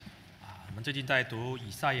我们最近在读以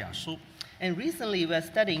赛亚书， And recently we are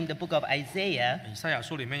studying the book of Isaiah. 以赛亚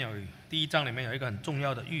书里面有第一章里面有一个很重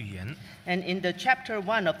要的预言， And in the chapter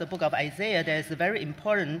 1 of the book of Isaiah, there is a very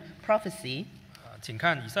important prophecy. 请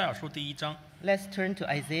看以赛亚书第一章 Let's turn to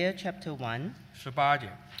Isaiah chapter 1, 18节，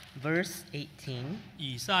 verse 18.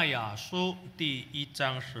 以赛亚书第一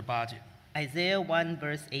章18节， Isaiah 1,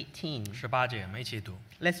 verse 18. 18节，我们一起读，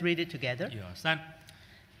 Let's read it together. 1、2、3。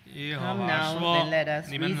耶和 Come 华 now, 说 then let：“ us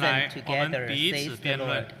你们 reason 来，我们 together, 彼 says 此 the 辩论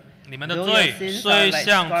Lord. 你们的 Though 罪 your sins 虽 are like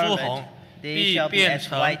像朱 scarlet, 红， they 必 shall be 变 as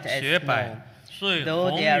成 white as 雪白； snow. 虽 Though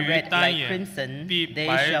红 they are 于 red 丹 like 眼， crimson, 必 they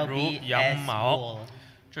白 shall 如 be 羊 as 毛。” wool.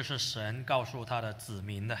 这是神告诉他的子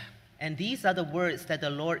民的。 And these are the words that the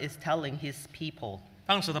Lord is telling his people.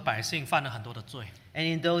 当时的百姓犯了很多的罪，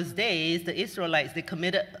 And in those days, the Israelites, they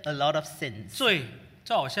committed a lot of sins. 罪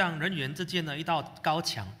就好像人与人之间的一道高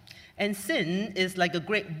墙。 And sin is like a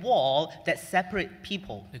great wall that separates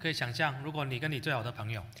people. 你可以想象，如果你跟你最好的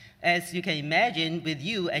朋友， As you can imagine, with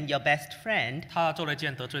you and your best friend, 他做了一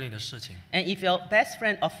件得罪你的事情， and if your best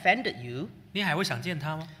friend offended you, 你还会想见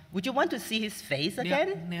他吗？ would you want to see his face 你还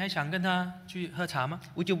again? 想跟他去喝茶吗？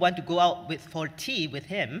 Would you want to go out for tea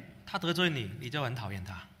with him? 他得罪你，你就很讨厌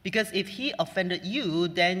他。 Because if he offended you,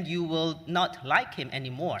 then you will not like him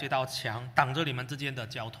anymore. 这道墙挡着你们之间的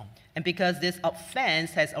交通。 And because this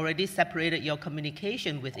offense has already separated your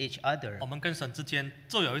communication with each other. 我们跟神之间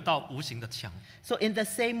就有一道无形的墙。 So in the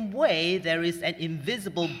same way, there is an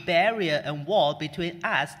invisible barrier and wall between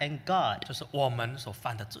us and God. 就是我们所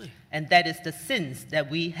犯的罪。 And that is the sins that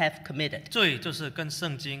we have committed. 罪就是跟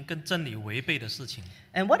圣经、跟真理违背的事情。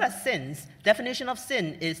 And what are sins? Definition of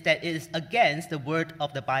sin is that it is against the word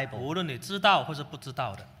of the Bible. 无论你知道或是不知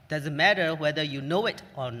道的， Doesn't matter whether you know it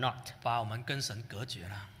or not. 把我们跟神隔绝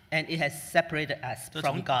了。 And it has separated us 这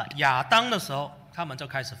from 从 God. 亚当的时候，他们就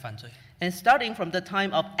开始犯罪。 And starting from the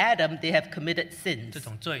time of Adam, they have committed 这 sins.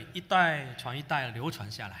 种罪一代传一代流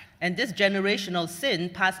传下来。 And this generational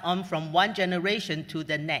sin passed on from one generation to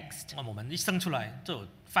the next. 那么我们一生出来就有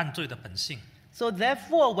犯罪的本性。 So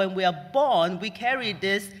therefore, when we are born, we carry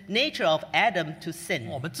this nature of Adam to 我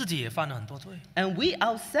sin. 们自己也犯了很多罪， And we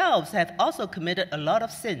ourselves have also committed a lot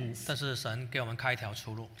of sins. 但是神给我们开一条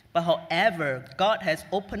出路。 But however, God has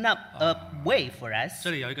opened up a way for us.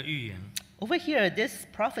 这里有一个预言： Over here, this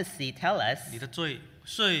prophecy tells us, 你的罪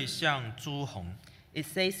虽像朱红 it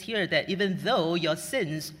says here that even though your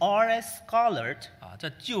sins are as scarlet, 啊，在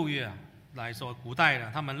旧约来说，古代的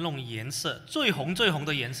他们弄颜色，最红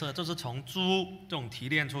的颜色，就是从猪这种提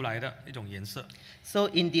炼出来的一种颜色。 so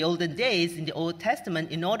in the olden days, in the Old Testament,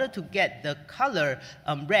 in order to get the color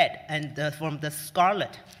red and from the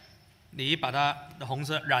scarlet, 你把它的红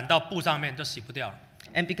色染到布上面，就洗不掉了。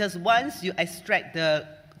 and because once you extract the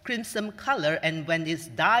crimson color and when it's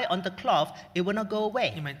dyed on the cloth, it will not go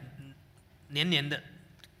away. 因为黏黏的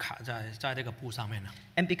卡在这个布上面了。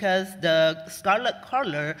 And because the scarlet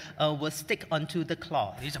color will stick onto the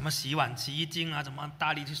cloth. 你怎么洗碗、洗衣精啊，怎么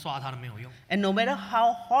大力去刷它都没有用。 And no matter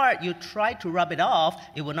how hard you try to rub it off,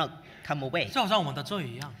 it will not come away. 就好像我们的罪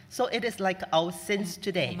一样， So it is like our sins 我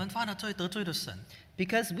today. 们犯了罪，得罪了神，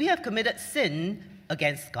 Because we have committed sin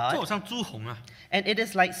against 就好 God, 像朱红啊。 and it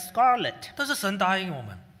is like scarlet. 但是神答应我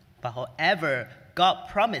们， But however, God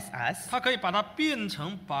promised us 他可以把它变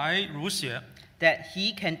成白如雪， that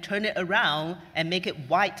He can turn it around and make it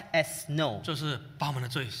white as snow. 就是把我们的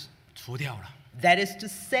罪除掉了。 That is to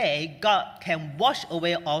say, God can wash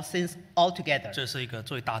away all sins altogether. 这是一个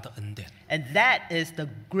最大的恩典， And that is the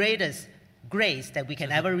greatest grace that we can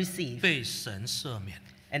ever receive. 被神赦免。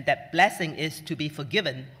 And that blessing is to be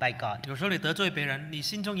forgiven by God. 有时候你得罪别人，你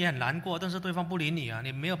心中也很难过，但是对方不理你啊，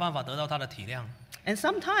你没有办法得到他的体谅。 And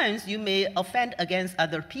sometimes you may offend against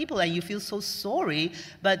other people and you feel so sorry,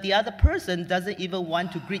 but the other person doesn't even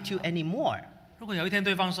want to greet you anymore. 如果有一天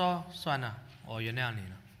对方说算了，我原谅你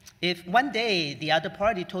了， If one day the other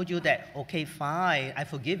party told you that, okay, fine, I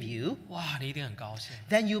forgive you, 哇，你一定很高兴，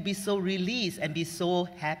 then you'll be so released and be so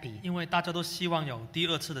happy. 因为大家都希望有第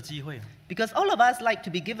二次的机会。 Because all of us like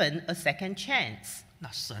to be given a second chance. 那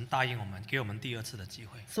神答应我们，给我们第二次的机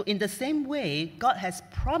会。 So in the same way, God has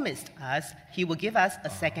promised us He will give us a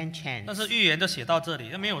second 但 chance. 是预言就写到这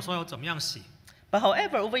里，没有说要怎么样洗。 But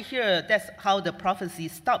however, over here, that's how the prophecy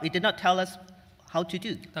stopped. It did not tell us how to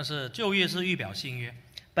do. 但是旧约是预表新约，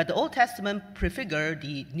 But the Old Testament prefigure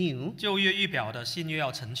the new. 旧约预表的新约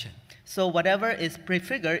要成全， So whatever is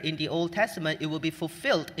prefigured in the Old Testament, it will be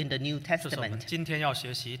fulfilled in the New 就是我们 Testament. 今天要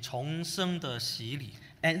学习重生的洗礼。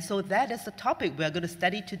 And so that is the topic we are going to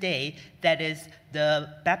study today. That is the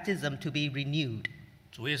baptism to be renewed.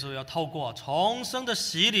 主耶稣要透过重生的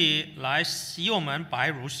洗礼来洗我们白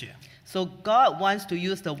如雪。So God wants to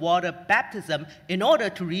use the water baptism in order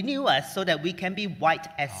to renew us so that we can be white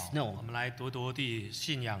as 好， snow. 我们来读读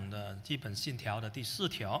信仰的基本信条的第4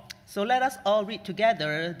条。 So let us all read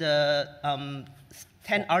together the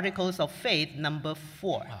 10 articles of faith, number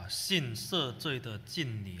 4. 信赦罪的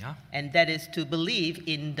敬礼啊。 And that is to believe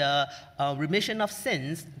in the remission of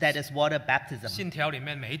sins, that is water baptism. 信条里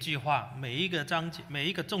面每一句话、每一个章节、每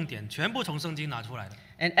一个重点，全部从圣经拿出来的。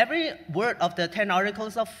 And every word of the 10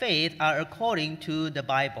 articles of faith are according to the 因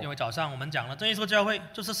Bible. 为早上我们讲了，真耶稣教会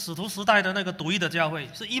就是使徒时代的那个独一的教会，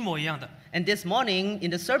是一模一样的。 And this morning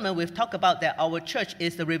in the sermon, we've talked about that our church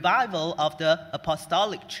is the revival of the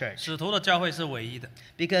apostolic church. 使徒的教会是唯一的，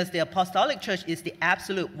 Because the apostolic church is the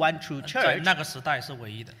absolute one true 在 church 那个时代是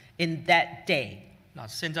唯一的。 in that day. 那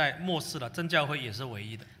现在末世了，真教会也是唯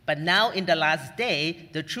一的， But now in the last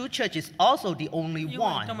day, the true church is also the only 因为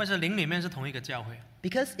他 one. 们是灵里面是同一个教会。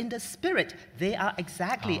 Because in the spirit, they are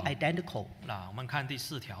exactly identical. 那我们看第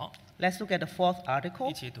4条， Let's look at the 4th 一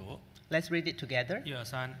article. 起读， Let's read it together. 1、2、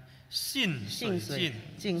3，信水信水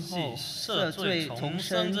浸浸后系赦赦罪罪重重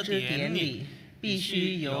生之生之典典礼礼，必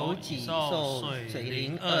须由己受水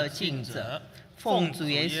灵二尽者，奉主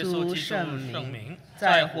耶稣圣名，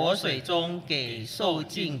在活水中给受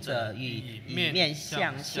浸者与以面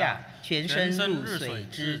向下，全身入水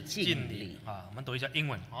之敬礼。我们读一下英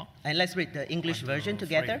文啊。 And let's read the English version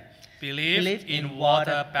together. Believe in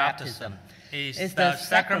water baptism is the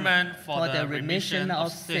sacrament for the remission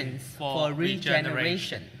of sins for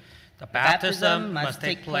regeneration. The baptism must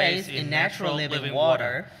take place in natural living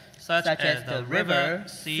water, such as the river,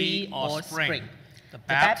 sea, or spring. The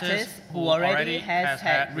Baptist who already has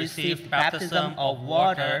had received baptism of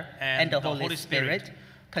water and the Holy Spirit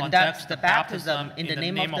conducts the baptism in the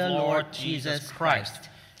name of the Lord Jesus Christ.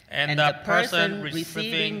 And the person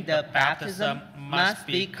receiving the baptism must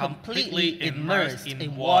be completely immersed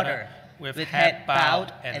in water, with head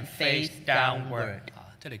bowed and face downward.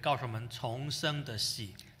 这里告诉我们重生的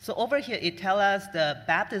洗。 So over here it tells us the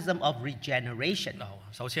baptism of regeneration.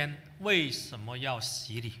 首先，为什么要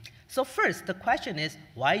洗礼？ So first, the question is,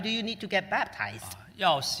 why do you need to get baptized?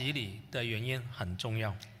 要洗礼的原因很重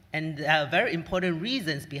要， And there are very important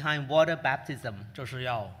reasons behind water baptism. 就是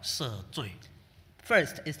要赦罪。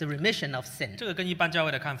 First is the remission of sin. 这个跟一般教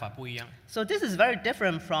会的看法不一样。 So this is very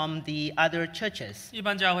different from the other churches. 一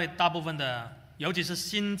般教会大部分的，尤其是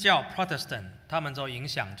新教 Protestant， 他们所影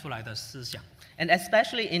响出来的思想， And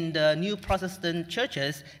especially in the new Protestant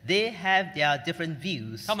churches, they have their different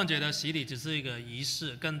views. 他们觉得洗礼只是一个仪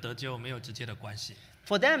式，跟得救没有直接的关系。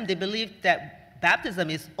 For them, they believe that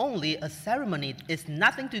baptism is only a ceremony. It's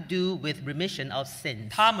nothing to do with remission of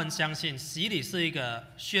sins. 他们相信洗礼是一个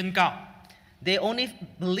宣告， They only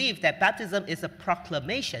believe that baptism is a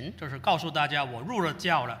proclamation, 就是告诉大家我入了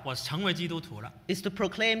教了，我成为基督徒了。 is to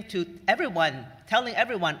proclaim to everyone, telling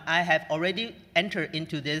everyone, I have already entered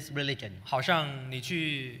into this religion. 好像你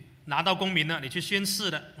去拿到公民了，你去宣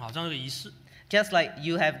誓了，好像是个仪式。 Just like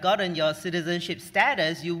you have gotten your citizenship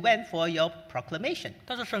status, you went for your proclamation.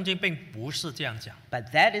 但是圣经并不是这样讲，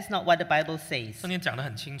 But that is not what the Bible says. 圣经讲得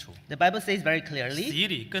很清楚， The Bible says very clearly 洗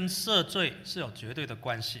礼跟赦罪是有绝对的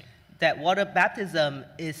关系。 that water baptism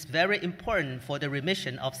is very important for the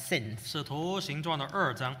remission of sins. 使徒行传的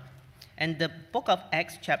2章 And the book of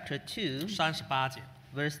Acts chapter 2, 38节，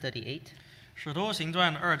 verse 38. 使徒行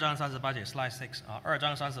传2章38节 ，slide 6啊，2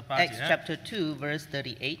章38 Acts 节 chapter 2, verse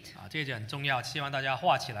 38. 啊，这一节很重要，希望大家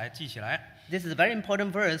画起来记起来。 This is a very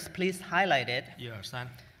important verse. Please highlight it. 1、2、3，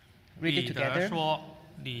 Read it 彼 together. 得说：“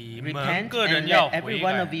你们 Repent 个 and 人要 let 悔 every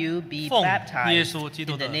one 改 of you be，奉耶 baptized 稣基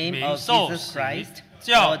督 in 的 the name 名 of 受 Jesus 洗 Christ，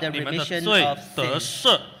叫 for the 你们的 remission 罪 of 得 sins,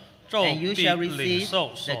 赦，就 and you 必 shall 领 receive 受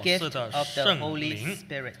the 所 gift 赐的 of the 圣 Holy 灵。”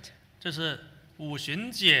 Spirit. 这是五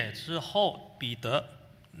旬节之后，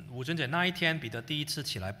五旬节那一天，彼得第一次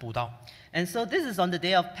起来布道， And so this is on the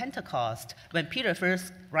day of Pentecost when Peter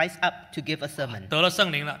first rise up to give a sermon. 得了圣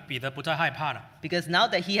灵了，彼得不再害怕了。 Because now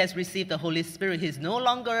that he has received the Holy Spirit, he is no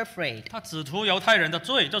longer afraid. 他指出犹太人的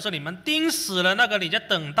罪，就是你们钉死了那个你在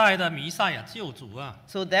等待的弥赛亚救主啊！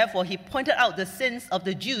 So therefore he pointed out the sins of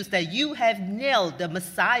the Jews that you have nailed the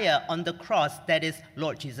Messiah on the cross, that is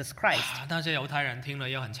Lord Jesus Christ. 那些犹太人听了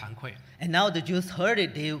也很惭愧。 And now the Jews heard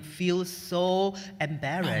it, they feel so 那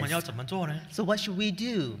我们要 embarrassed. 怎么做呢？ So what should we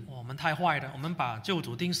do? 我们太坏了，我们把救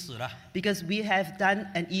主钉死了。 Because we have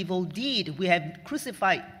done an evil deed, we have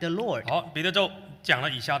crucified the Lord. 好，彼得就讲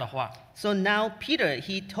了以下的话， So now Peter,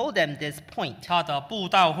 he told them this point. 他的布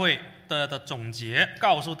道会的总结，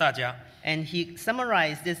告诉大家 And he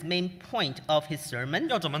summarized this main point of his sermon.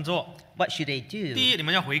 要怎么做。 What should they 第 do? 一，你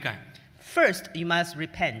们要悔改， First, you must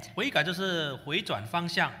repent. 悔改就是回转方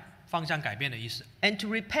向，方向改变的意思。 And to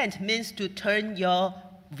repent means to turn your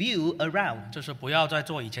view around. 就是不要再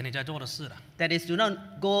做以前你在做的事了。 That is, do not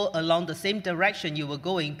go along the same direction you were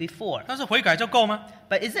going before. 但是悔改就够吗？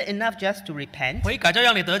 But is it enough just to repent? 悔改就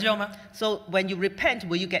让你得救吗？ So when you repent,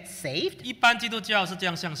 will you get saved? 一般基督教是这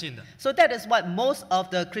样相信的。 So that is what most of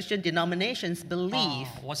the Christian denominations believe.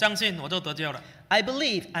 我相信我就得救了， I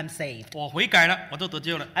believe I'm saved. 我悔改了我就得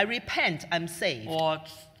救了， I repent, I'm saved. 我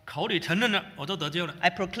口里承认了我就得救了。 I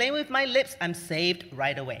proclaim with my lips, I'm saved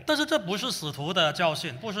right away. 但是这不是使徒的教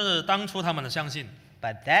训，不是当初他们的相信。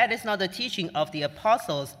 But that is not the teaching of the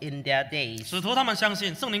apostles in their days. 使徒他们相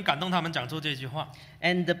信圣灵感动他们讲出这句话。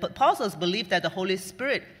 And the apostles believe that the Holy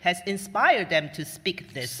Spirit has inspired them to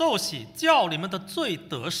speak this. 受洗叫你们的罪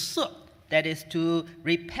得赦。 That is to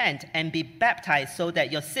repent and be baptized so that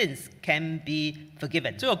your sins can be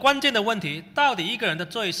forgiven. 这个关键的问题，到底一个人的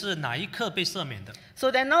罪是哪一刻被赦免的？ So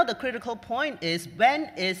then now the critical point is, when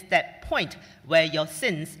is that point where your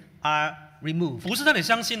sins are removed? 不是在你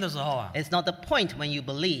相信的时候啊， It's not the point when you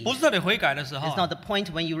believe. 不是在你悔改的时候 It's 啊。 not the point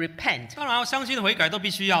when you repent. 当然，相信悔改都必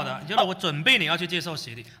须要的，就是我准备你要去接受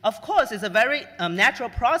洗礼。 Of course, it's a very natural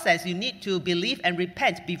process. You need to believe and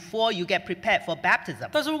repent before you get prepared for baptism.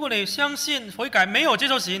 但是如果你相信悔改没有接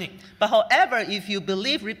受洗礼， But however, if you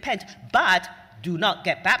believe, repent, but do not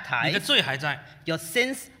get 你的 baptized, 罪还在。 your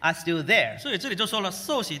sins are still there. 所以这里就说了，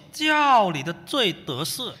受洗叫你的罪得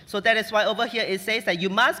赦。 So that is why over here it says that you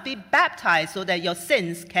must be baptized so that your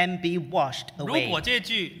sins can be washed 如 away. 果这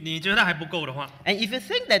句你觉得还不够的话， And if you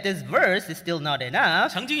think that this verse is still not enough,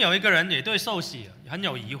 曾经有一个人也对受洗很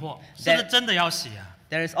有疑惑，是不是真的要洗啊？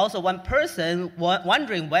 there is also one person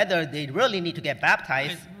wondering whether they really need to get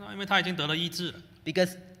baptized 因为他已经得了医治了，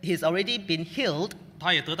 because he's already been healed.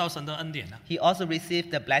 他也得到神的恩典了， He also received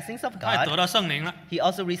the blessings of 他也得 God. 到圣灵了， He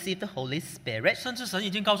also received the Holy Spirit. 甚至神已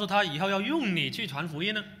经告诉他以后要用你去传福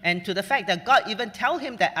音了。 And to the fact that God even tell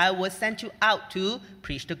him that I will send you out to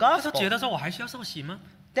preach the 他就 gospel. 觉得说我还需要受洗吗？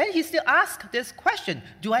 Then he still asks this question,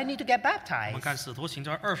 do I need to get 我们 baptized? 看使徒行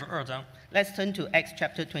传22章 Let's turn to Acts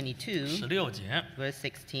chapter 22, 16节， verse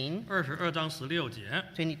 16. 22章16节。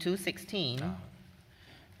 22:16.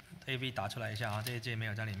 AV 打出来一下啊，这一节没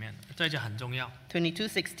有在里面，这一节很重要。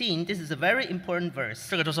 22:16. This is a very important verse.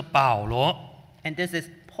 这个就是保罗， And this is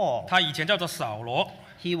Paul. 他以前叫做扫罗。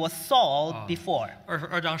 He was Saul before.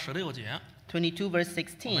 22章16节， 22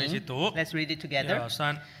 verse 我们一起 16. 读。 Let's read it 1、together. 2、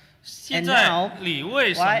3。现在 now, 你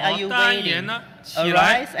为什 why are 么 you 单言呢？ waiting? 起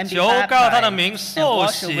来 Arise and be 求告他的 baptized 名， and 受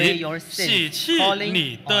wash away 洗， your 洗 sins, 去 calling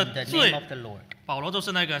你 on 的 the 罪 name。of the Lord. 保罗就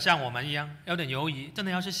是那个像我们一样有点犹疑，真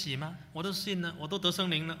的要去洗吗？我都信了，我都得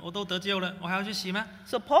圣灵了，我都得救了，我还要去洗吗？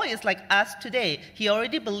 So Paul is like us today. He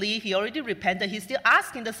already believed, he already repented. He's still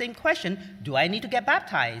asking the same question, do I need to get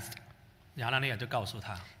baptized? 亚拿尼亚就告诉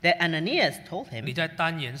他 That Ananias told：“ 你 him, 在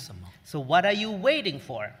单言什么？ so what are you waiting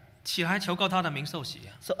for? 起来求告他的名受洗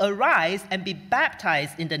啊！” So arise and be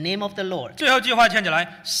baptized in the name of the Lord. 最后一句话牵起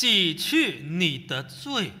来，洗去你的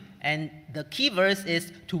罪。 And the key verse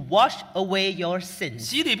is to wash away your sins.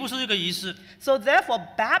 洗礼不是一个仪式， So therefore,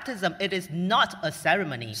 baptism, it is not a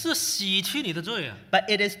ceremony, 是洗去你的罪啊！ but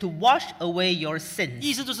it is to wash away your sins.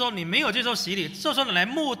 意思就是说，你没有接受洗礼，就算你来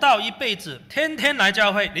慕道一辈子，天天来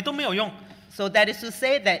教会，你都没有用。 So that is to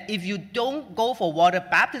say that if you don't go for water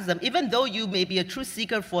baptism, even though you may be a truth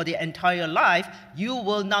seeker for the entire life, you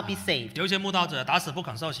will not be saved. 有一些慕道者打死不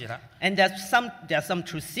肯受洗的， And there are some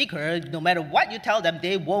truth seekers, no matter what you tell them,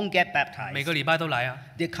 they won't get 每 baptized. 个礼拜都来啊，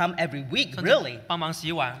 They come every week, 甚至 really. 帮忙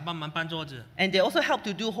洗碗，帮忙搬桌子。 And they also help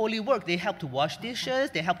to do holy work. They help to wash dishes.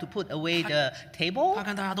 They help to put away the 他 table.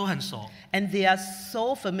 跟大家都很熟， And they are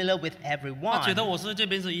so familiar with 他觉得 everyone. 我是这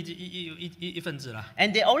边是一份子了，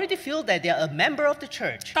 And they already feel that they are a member of the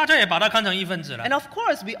church. 大家也把他看成一份子了， And of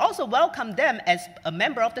course, we also welcome them as a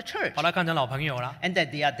member of the church. 把他看成老朋友了。 And that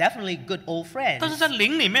they are definitely good old 但是 friends. 在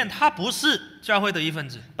灵里面，他不是教会的一份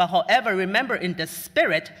子， But however, remember in the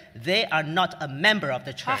spirit, they are not a member of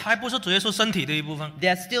the 他 church. 还不是主耶稣身体的一部分。 They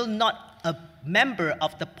are still not a member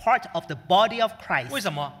of the part of the body of 为 Christ.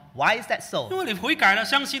 什么？ Why is that 因 so? 为你悔改了，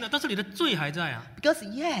相信了，但是你的罪还在啊。 Because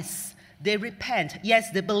yes, they repent,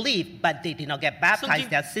 yes, they believe, but they did not get baptized.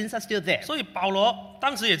 Their sins are still there. 所以保罗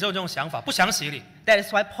当时也只有这种想法，不想洗礼。 That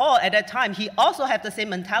is why Paul at that time, he also had the same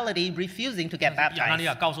mentality, refusing to get 亚拿尼 baptized.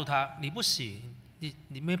 亚告诉他：“你不洗，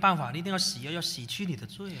你没办法，你一定要洗，要洗去你的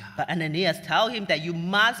罪啊。 But Ananias tell him that you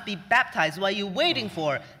must be baptized. What are you waiting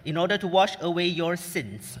for in order to wash away your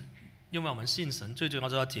sins? ”因为我们信神最重要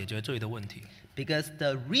是要解决罪的问题。Because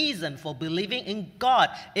the reason for believing in God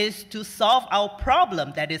is to solve our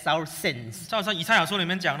problem, that is our sins. 就好像以赛亚书里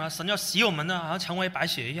面讲呢，神要洗我们呢，好像成为白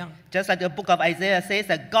雪一样。Just like the book of Isaiah says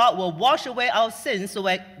that God will wash away our sins so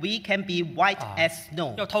that we can be white as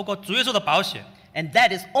snow. 要透过主耶稣的宝血， And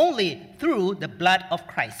that is only through the blood of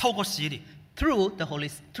Christ, 透过洗礼。through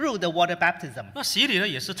the water baptism. 那洗礼呢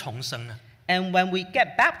也是重生啊。And when we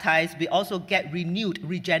get baptized, we also get renewed,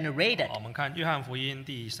 regenerated. 我们看约翰福音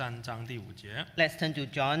第3章第5节。Let's turn to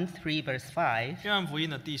John 3, verse 5. 约翰福音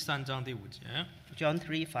的第3章第5节， John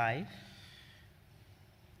 3, 5.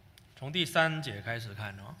 从第3节开始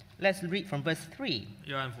看哦。Let's read from verse 3.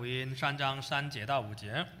 约翰福音3章3节到5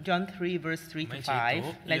节。 John 3, verse 3 to 5.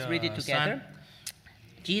 Let's read it 1, 2, together. 3.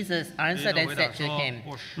 Jesus answered and said to him,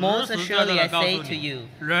 我 Most 实实在 assuredly 在 I 地告 say 诉 to 你 you,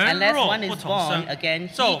 人 unless 若 one 不 is 重 born 生 again,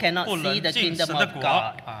 he 就 cannot 不 see 能 the 进 kingdom 神的 of 国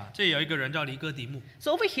God. 啊。这有一个人叫尼哥底母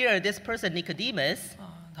So over here, this person, Nicodemus,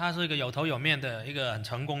 他是一个有头有面的一个很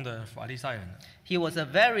成功的法利赛人， he was a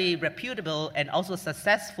very reputable and also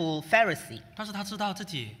successful Pharisee. 但是他知道自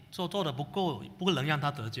己做的不够，不能让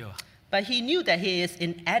他得救啊。 But he knew that he is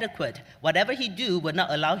inadequate. Whatever he do would not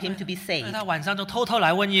allow him to be 所以 saved. 他晚上就偷偷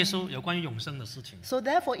来问耶稣有关于永生的事情。 So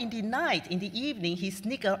therefore, in the night, in the evening, he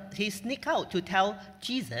sneak out to tell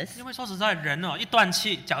Jesus. 因为说实在，人哦一断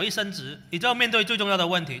气，脚一伸直，你就要面对最重要的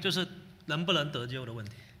问题，就是能不能得救的问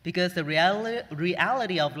题。 Because the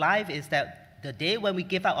reality of life is that the day when we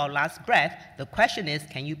give out our last breath, the question is,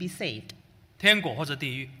 can you be saved? 天国或者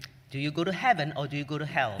地狱， Do you go to heaven or do you go to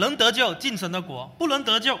hell? 能得救进神的国，不能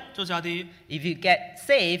得救就下地狱。 If you get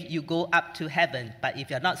saved, you go up to heaven. But if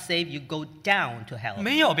you're not saved, you go down to hell.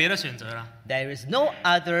 没有别的选择了。 There is no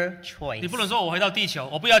other choice. 你不能说我回到地球，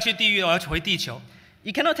我不要去地狱，我要回地球。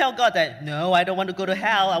 You cannot tell God that, no, I don't want to go to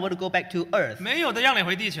hell, I want to go back to earth. 没有的让你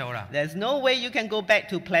回地球了。 There's no way you can go back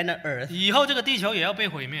to planet Earth. 以后这个地球也要被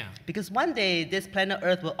毁灭。 Because one day, this planet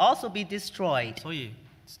Earth will also be destroyed. 所以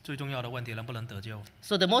最重要的问题能不能得救？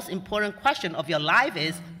 So the most important question of your life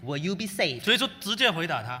is, will you be saved? 所以说直接回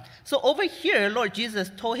答他： So over here, Lord Jesus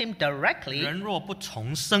told him directly, 人若不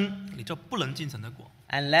重生，你就不能进神的国。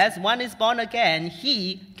 unless one is born again,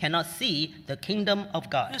 he cannot see the kingdom of 因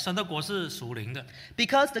God. 为神的国是属灵的，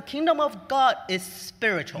 Because the kingdom of God is 你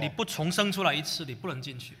spiritual. 不重生出来一次，你不能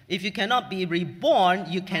进去。 If you cannot be reborn,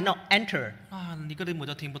 you cannot enter. 啊，尼哥底母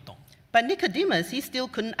就听不懂。 But Nicodemus, he still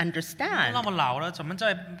couldn't 那 understand. 么老了，怎么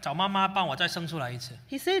再找妈妈帮我再生出来一次？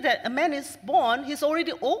 He said that a man is born, he's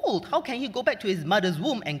already old. How can he go back to his mother's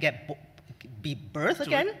womb and be birthed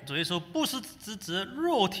again? 主耶稣不是直指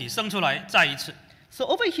肉体生出来再一次， So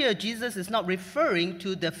over here, Jesus is not referring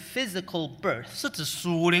to the physical birth. 是指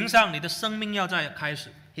属灵上你的生命要再开始。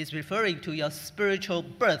 He's referring to your spiritual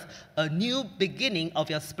birth, a new beginning of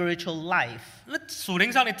your spiritual life. 那属灵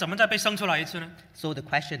上你怎么再被生出来一次呢？ So the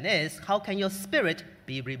question is, how can your spirit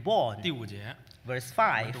be reborn? 第5节， Verse 我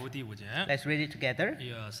 5. 读第5节， Let's read it together.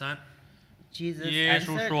 1、2、3。 Jesus 耶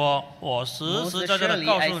稣 answered, 说：“我实 Most 实在在的 assuredly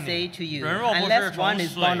告 I 诉 say 你， to you, 人若不是 unless 从 one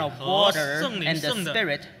is 水 born of 和 water 圣灵 and the 生的，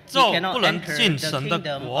 Spirit, 就 he cannot 不能 enter 进 the 神的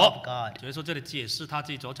kingdom 国 of God. 所以说，这里解释他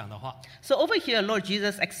自己所讲的话。 So over here, Lord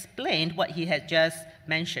Jesus explained what he had just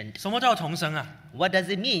mentioned. 什么叫重生啊？ What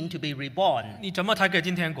does it mean to be reborn? 你怎么才可以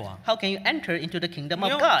进天国啊？ How can you enter into the kingdom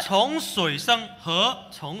你 of 要 God? 从水生和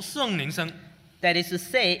从圣灵生。 That is to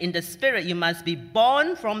say, in the Spirit, you must be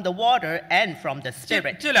born from the water and from the 这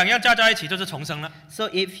Spirit. 这两样加在一起就是重生了。 So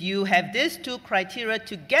if you have these two criteria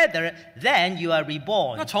together, then you are 那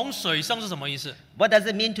reborn. 从水生是什么意思？ What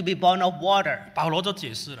does it mean to be born of water? 保罗就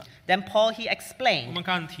解释了。 Then Paul, he 我 explained. 们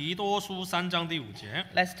看提多书3章第5节，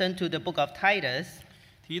 Let's turn to the book of Titus,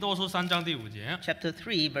 提多书3章第5节， chapter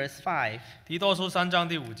 3, verse 5. 提多书3章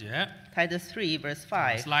第5节 Titus 3, verse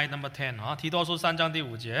 5. ，slide number 10啊，提多书3章第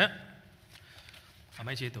5节，我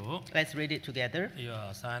们一起读。 Let's read it together. 1、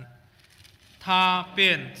2、3，他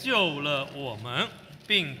便救了我们，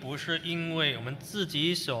并不是因为我们自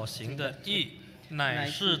己所行的义，乃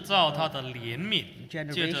是照他的怜悯，借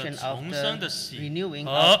着重生的喜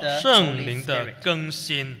和圣灵的更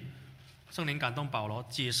新。圣灵感动保罗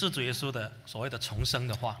解释主耶稣的所谓的重生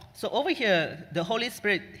的话。 So over here, the Holy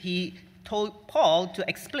Spirit, he told Paul to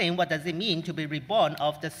explain what does it mean to be reborn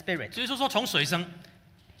of the Spirit. 主耶稣说从水生，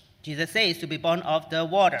 Jesus says to be born of the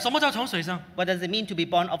water. 什么叫从水生？ What does it mean to be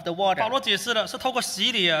born of the 保 water? 罗解释了，是透过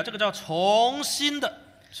洗礼啊，这个叫重生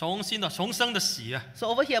的洗啊。 So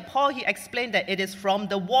over here, Paul, he explained that it is from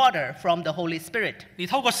the water, from the Holy Spirit. 你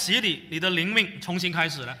透过洗礼，你的灵命重新开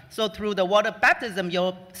始了。 So through the water baptism,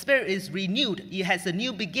 your spirit is renewed. It has a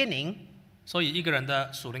new beginning. 所以一个人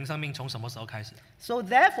的属灵生命从什么时候开始？ So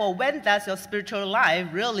therefore, when does your spiritual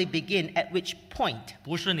life really begin? At which point?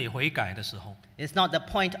 不是你悔改的时候， It's not the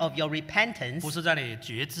point of your repentance. 不是在你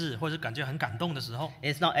觉知或者感觉很感动的时候，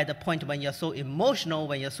 It's not at the point when you're so emotional,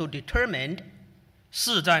 when you're so determined,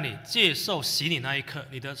 是在你接受洗礼那一刻，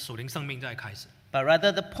你的属灵生命在开始。 but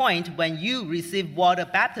rather the point when you receive water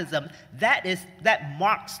baptism, that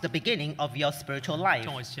marks the beginning of your spiritual life.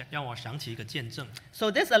 让我想起一个见证。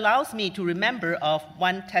 So this allows me to remember of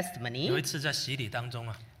one 有 testimony. 一次在洗礼当中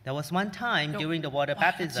啊， There was one time during the water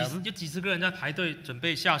哇 baptism, 有几十个人在排队准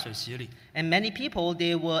备下水洗礼， and many people,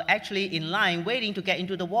 they were actually in line waiting to get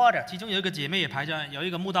into the water. 其中有一个姐妹也排在，有一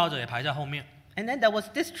个慕道者也排在后面， And then there was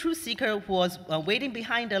this truth seeker who was waiting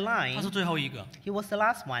behind the 她 line. 是最后一个。 He was the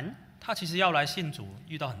last one. 她其实要来信主，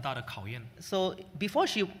遇到很大的考验。 So before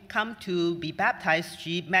she come to be baptized,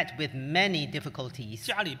 she met with many difficulties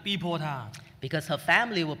家里逼迫她， because her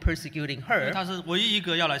family were persecuting 因为 her, 她是唯一一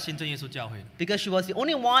个要来信正耶稣教会的。 because she was the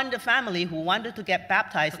only one in the family who wanted to get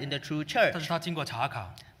baptized in the true 但 church. 是她经过查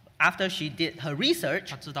考， After she did her research,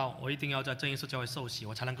 她知道我一定要在正耶稣教会受洗，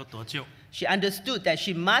我才能够得救。 she understood that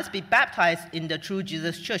she must be baptized in the true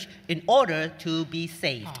Jesus church in order to be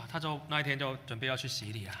saved. 她就那一天就准备要去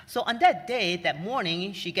洗礼啊， So on that day, that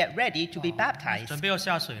morning, she get ready to be baptized, 准备要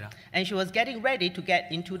下水了。 and she was getting ready to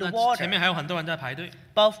get into the 那前 water. 面还有很多人在排队，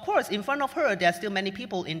 But of course, in front of her, there are still many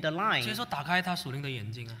people in the 所 line. 以说打开她属灵的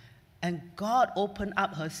眼睛啊， And God opened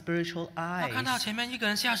up her spiritual 她看到 eyes. 前面一个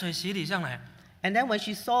人下水洗礼上来， And then when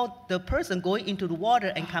she saw the person going into the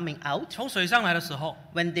water and coming out, 从水上来的时候，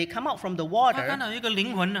 when they come out from the 她看 water, 到有一个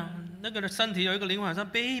灵魂呢、那个身体有一个灵魂，像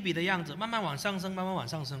baby 的样子，慢慢往上升，慢慢往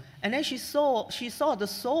上升。 and then she saw the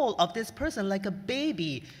soul of this person like a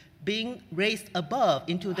baby being raised above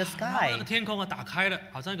into the 然后那 sky. 个天空啊打开了，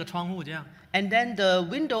好像一个窗户这样。 And then the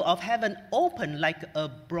window of heaven opened like a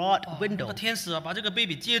broad 那 window. 个天使啊把这个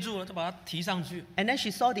baby 接住了，就把它提上去。 And then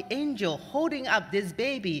she saw the angel holding up this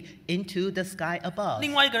baby into the sky above.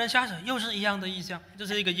 另外一个人下水，又是一样的意象，就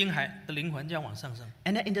是一个婴孩的灵魂这样往上升。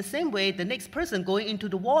 And then in the same way, the next person going into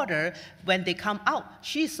the water, when they come out,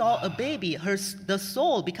 she saw a baby, the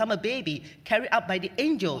soul become a baby, carried up by the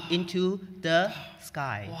angel into the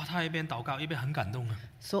sky. 哇，他一边祷告一边很感动啊。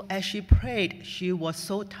 So as she prayed, she was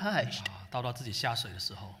so touched. 到自己下水的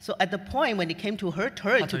时候， So at the point when it came to her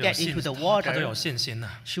turn 他 to 就有 get 信 into the 他就有 water, 信心了。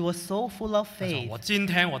 she was so full of 他说 faith. 我今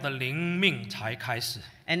天我的灵命才开始，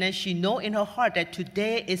 And then she know in her heart that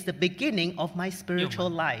today is the beginning of my 因为 spiritual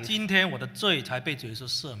我 life. 今天我的罪才被主耶稣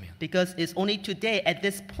赦免。 Because it's only today at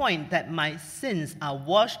this point that my sins are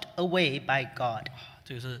washed away by God.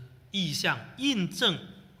 这个是意象印证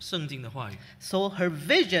圣经的话语。 So her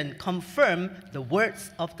vision confirmed the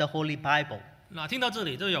words of the Holy Bible. 那听到这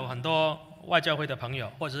里，就有很多外教会的朋友，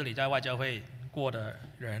或者是你在外教会过的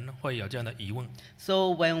人，会有这样的疑问。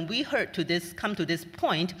 So when we come to this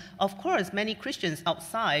point, of course, many Christians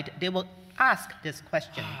outside, they will ask this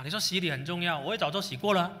question. 你说洗礼很重要，我也早就洗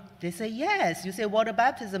过了。 They say, yes, you say water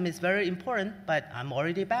baptism is very important, but I'm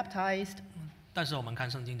already baptized. 但是我们看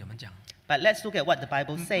圣经怎么讲， But let's look at what the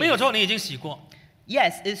Bible 没有 says. 错，你已经洗过。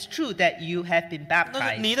 Yes, it's true that you have been 但是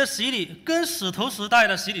baptized. 你的洗礼跟使徒时代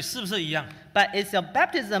的洗礼是不是一样？ But is your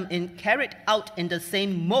baptism carried out in the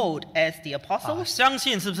same mode as the apostles? 相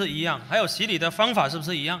信是不是一样？还有洗礼的方法是不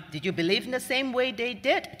是一样？ Did you believe in the same way they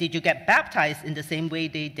did? Did you get baptized in the same way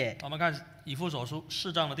they did? 我们看以弗所书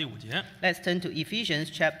4章的第5节。 Let's turn to Ephesians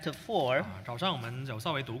chapter 4. 早上我们有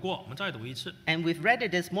稍微读过，我们再读一次。 And we've read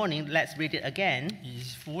it this morning. Let's read it again. 以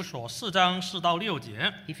弗所4章4到6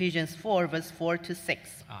节。 Ephesians 4, verse 4 to 6.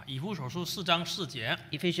 以弗所书4章4节。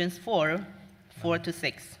 Ephesians 4, 4 to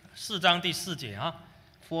 6. 4章第4节啊。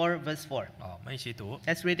 4, verse 4. 我们一起读。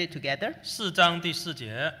 Let's read it together. 4章第4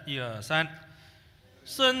节，1、2、3。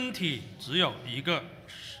身体只有一个，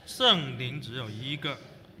圣灵只有一个，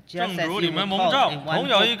 Just 正 as 如 you 你们 were 蒙 called 召， in 同 one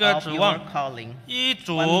有一 hope 个 of 指 your 望， calling, 一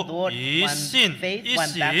主 one Lord, 一 one 信 faith, 一 one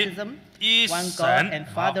洗 baptism, 一 one 神 God and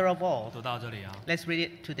好 Father of all. 读到这里啊， Let's read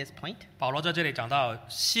it to this point. 保罗在这里讲到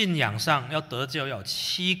信仰上要得救，有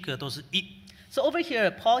7个都是一， So over here,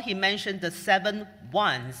 Paul, he mentioned the 7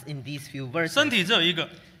 ones in these few 身 verses. 体只有一个。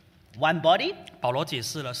 One body. 保罗解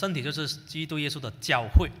释了，身体就是基督耶稣的教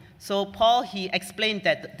会。 So Paul, he explained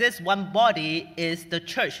that this one body is the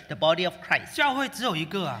church, the body of Christ. 教会只有一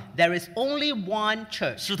个啊， There is only one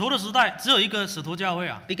church. 使徒的时代只有一个使徒教会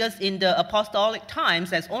啊， Because in the apostolic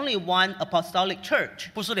times, there's only one apostolic church.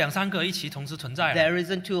 不是2、3个一起同时存在的。 There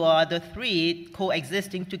isn't 2 or the 3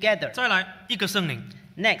 coexisting together. 再来一个圣灵，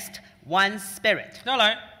 Next, one spirit. 再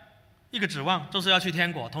来一个指望，就是要去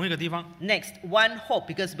天国，同一个地方。 Next, one hope,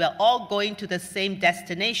 because we are all going to the same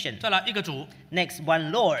destination. 再来一个主， Next,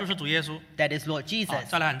 one 就 Lord, 是主耶稣。 that is Lord Jesus.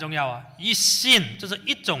 再来很重要啊，一信就是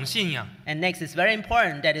一种信仰， And next is very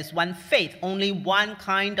important, that is one faith, only one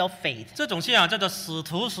kind of faith. 这种信仰叫做使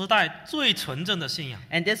徒时代最纯正的信仰，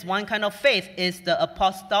 And this one kind of faith is the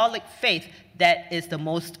apostolic faith that is the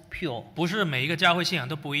most pure. 不是每一个教会信仰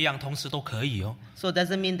都不一样，同时都可以哦。 So it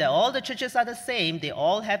doesn't mean that all the churches are the same, they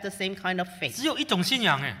all have the same kind of faith. 只有一种信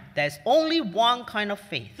仰哎， There's only one kind of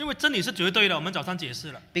faith. 因为真理是绝对的，我们早上解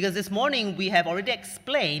释了， Because this morning we have already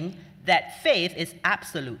explained that faith is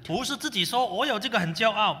absolute. 不是自己说我有这个很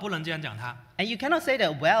骄傲，不能这样讲它。 And you cannot say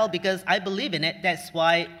that, well, because I believe in it, that's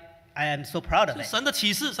why I am so proud of 是 it. 神的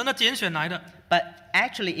启示，神的拣选来的。 But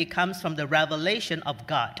actually it comes from the revelation of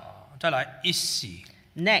God. 再来一洗，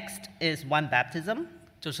 Next is one baptism.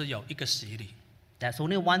 就是有一个洗礼， There's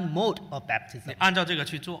only one mode of 你 baptism. 按照这个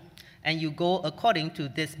去做， And you go according to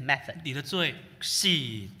this method. 你的罪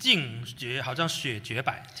洗净绝，好像雪洁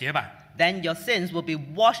白洁白。 Then your sins will be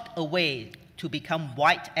washed away to become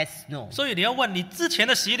white as snow. 所以你要问你之前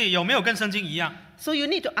的洗礼有没有跟圣经一样？ So you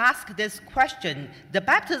need to ask this question. The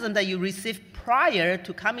baptism that you received prior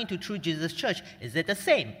to coming to True Jesus Church, is it the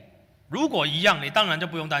same? 如果一样，你当然就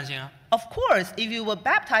不用担心啊。 Of course, if you were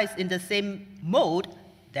baptized in the same mode,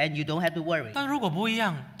 then you don't have to worry. 但如果不一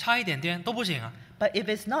样，差一点点都不行啊。 But if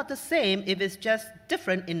it's not the same, if it's just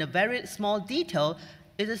different in a very small detail,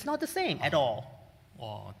 it is not the same at all.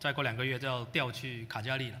 我再过2个月就要调去卡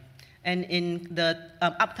加利了， And in the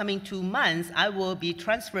upcoming 2 months, I will be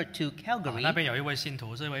transferred to 那 Calgary. 边有一位信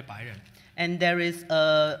徒是一位白人， And there is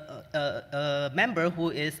a member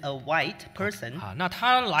who is a white person. 那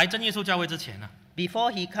他来真耶稣教会之前呢，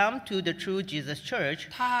 Before he come to the True Jesus Church,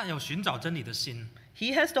 他有寻找真理的心，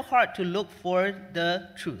 he has the heart to look for the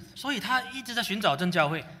truth. 所以他一直在寻找真教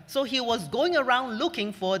会。 So he was going around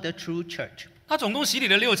looking for the true church. 他总共洗礼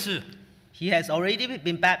了6次， He has already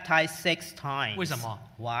been baptized 6 times. 为什么？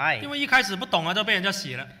 Why? 因为一开始不懂啊，就被人家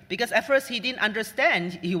洗了 Because at first he didn't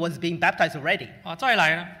understand he was being baptized already. 啊。再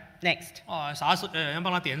来呢， Next. 洒水，人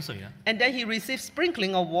帮他点水了。 And then he received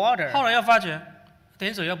sprinkling of water. 后来又发觉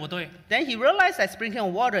点水又不对， Then he realized that sprinkling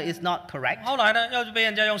of water is not correct. 后来呢又被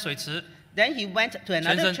人家用水池， Then he went to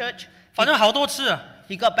another 全身 church. 反正好多次啊，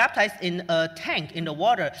 He got baptized in a tank in the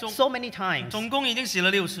water so many times. 总共已经洗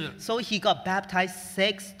了6次了。 So he got baptized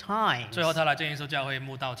 6 times. 最后他来真耶稣教会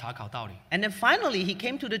慕道查考道理。 And then finally he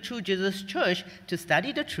came to the True Jesus Church to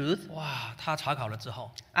study the truth. 哇，他查考了之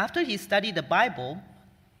后， After he studied the Bible,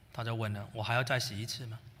 他就问了：我还要再洗一次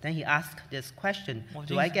吗？ then he asked this question: Well,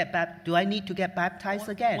 Do I need to get baptized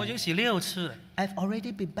我已 again? 经洗6次了。 I've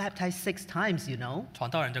already been baptized 6 times, you know. 传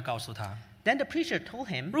道人就告诉他： Then the preacher told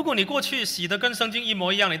him, 如果你过去洗的跟圣经一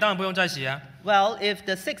模一样，你当然不用再洗啊。 well, if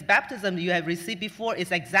the 6 baptism you have received before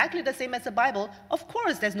is exactly the same as the Bible, of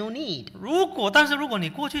course there's no need. 但是如果你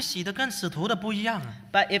过去洗的跟使徒的不一样啊，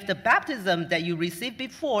 But if the baptism that you received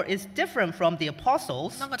before is different from the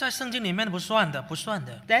apostles, 那个在圣经里面不算的，不算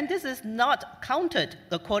的。 then this is not counted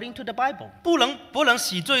according to the Bible. 不能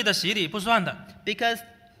洗罪的洗礼不算的。 Because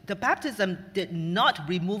the baptism did not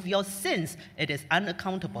remove your sins. It is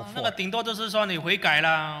unaccountable 那个 for. 顶多就是说你悔改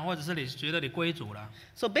啦，或者是你觉得你归主啦。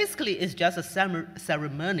 So basically, it's just a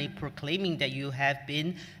ceremony proclaiming that you have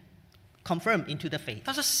been confirmed into the faith.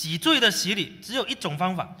 但是洗罪的洗礼只有一种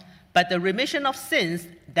方法 But the remission of sins,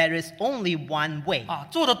 there is only one way. 啊，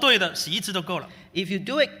做的对的洗一次就够了。 If you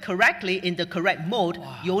do it correctly in the correct mode,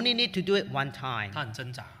 Wow. you only need to do it one time. 他很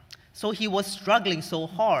挣扎， So he was struggling so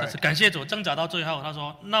但 hard. 是感谢主，挣扎到最后，他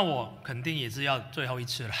说：“那我肯定也是要最后一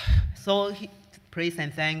次了。 So he praise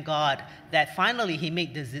and thank God that finally he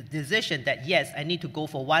made the decision that yes, I need to go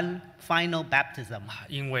for one final baptism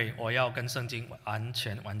因为我要跟圣经完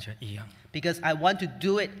全一样。 because I want to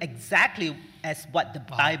do it exactly as what the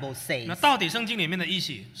Bible 那 says. 到底圣经里面的义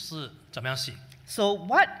洗是怎么样洗？ So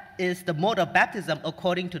what is the mode of baptism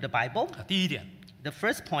according to the Bible? 第一点， The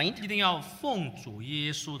first point, 一定要奉主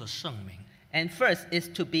耶稣的圣名。 and first, is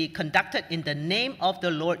to be conducted in the name of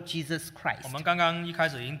the Lord Jesus 我 Christ. 们刚刚一开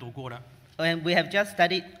始已经读过了， And we have just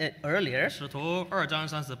studied it earlier. 使徒2章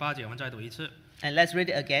38节，我们再读一次。 And let's read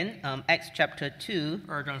it again. Acts chapter 2,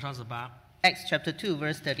 2章38， Acts chapter 2,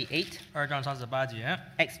 verse 38. 2章38节。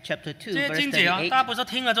 Acts chapter 2, 这些 verse 经节啊，大 38. 家不是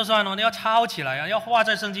听了就算哦，你要抄起来啊，要画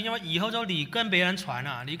在圣经，因为以后就你跟别人传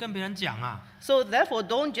啊，你跟别人讲啊。So therefore,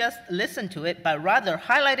 don't just listen to it, but rather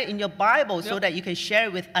highlight it in your Bible so that you can share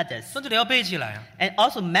it with others. 甚至你要背起来啊。And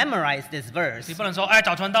also memorize this verse. 你不能说，哎，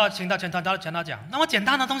找传道，请他讲。那么简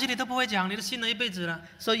单的东西你都不会讲，你都信了一辈子了。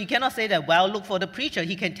So you cannot say that, well, look for the preacher,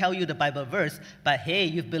 he can tell you the Bible verse, but hey,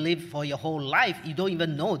 you've believed for your whole life, you don't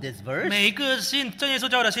even know this verse. 每个信真耶稣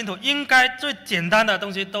教会的信徒，应该最简单的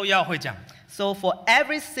东西都要会讲。So for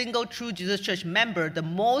every single true Jesus Church member, the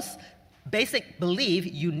most basic belief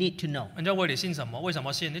you need to know. 人家问你信什么，为什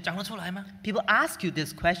么信，你讲得出来吗？ People ask you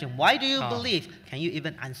this question, why do you believe? Can you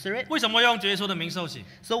even answer it? 为什么用主耶稣的名受洗？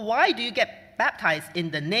 So why do you get baptized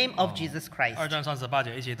in the name of Jesus Christ? 2章38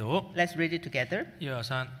节一起读。Let's read it together. 1、2、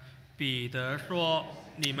3，彼得说：“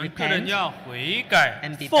你们个人要悔改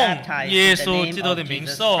and be， 奉 baptized 耶 in the 稣 name 基督 of 的名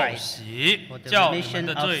Jesus 受 Christ 洗 for，the 叫你 remission 们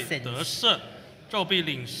的 of 罪 sins 得赦，就必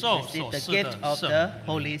领受 Receive 所 the 赐 gift 的 of 圣 the 灵。”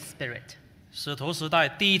 Holy Spirit. 使徒时代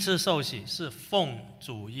第一次受洗是奉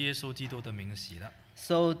主耶稣基督的名洗的。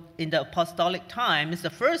 So in the apostolic times, the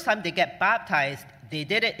first time they get baptized, they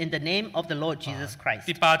did it in the name of the Lord Jesus Christ.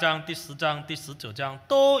 第8章、第10章、第19章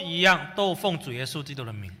都一样，都奉主耶稣基督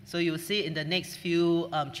的名。 So you'll see in the next few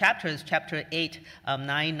chapters, chapter 8,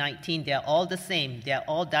 9, 19, they're all the same. They're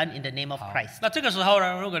all done in the name of 好 Christ. 那这个时候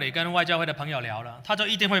呢，如果你跟外教会的朋友聊了，他就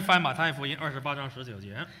一定会翻马太福音28章19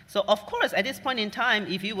节。 So of course, at this point in time,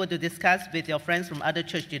 if you were to discuss with your friends from other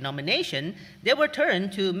church denomination, they will turn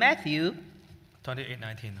to Matthew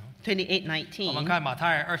 28:19。 28:19. 我们看马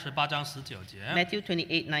太28章19节。 Matthew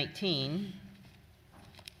 28:19.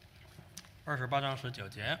 28章19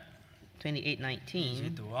节。一起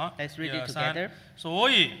 28:19. 读啊 Let's read 1、2、it 3 together. 所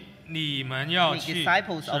以你们要 Make 去，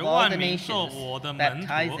 disciples 使 of all 万 the 民做 nations, 我的门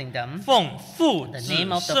baptizing 徒， them 奉父 in the 子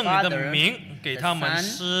name of the 圣灵的 Father, 名给 the 他们 Son,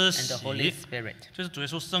 施 and the Holy 洗， Spirit. 就是主耶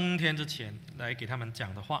稣升天之前来给他们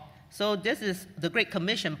讲的话。 So this is the Great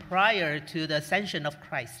Commission prior to the ascension of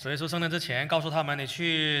Christ. 主耶稣升天之前告诉他们，你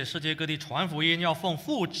去世界各地传福音，要奉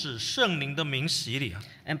父子圣灵的名洗礼啊。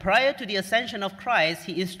 And prior to the ascension of Christ,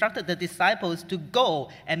 he instructed the disciples to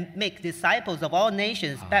go and make disciples of all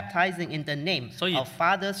nations, baptizing in the name 所以 of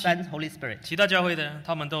Father, Son, Holy Spirit. 其他教会的人，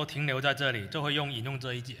他们都停留在这里，就会引用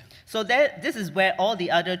这一节。 So this is where all the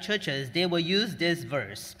other churches, they will use this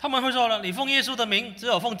verse. 他们会说了，你奉耶稣的名，只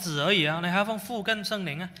有奉子而已啊，你还要奉父跟圣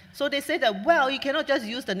灵啊。 So they say that, well, you cannot just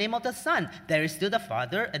use the name of the Son. There is still the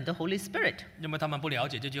Father and the Holy Spirit. 因为他们不了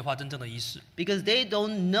解这句话真正的意思。 Because they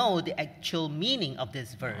don't know the actual meaning of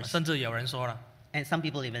this verse. 甚至有人说了， And some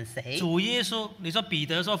people even say, 主耶稣，你说彼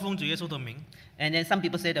得说奉主耶稣的名， and then some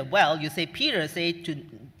people say that, well, you say Peter say to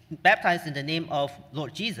baptize in the name of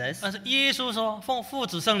Lord Jesus. 但是耶稣说奉父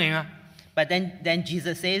子圣灵啊。 But then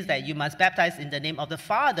Jesus says that you must baptize in the name of the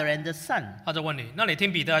Father and the Son. 他就问你，那你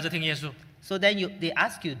听彼得还是听耶稣？ So then they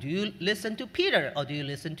ask you, do you listen to Peter or do you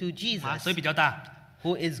listen to 啊， Jesus? 谁比较大？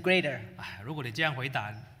 Who is greater? 哎，如果你这样回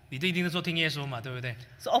答，你就一定是说听耶稣嘛，对不对？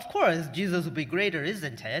 So of course, Jesus will be greater,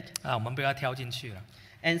 isn't it? 啊，我们不要跳进去了，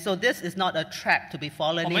 And so this is not a trap to be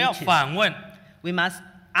我 fallen 们要 into. 反问： We must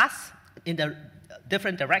ask in the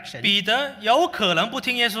different direction. 彼得有可能不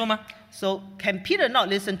听耶稣吗？ So can Peter not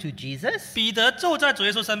listen to Jesus? 彼得坐在主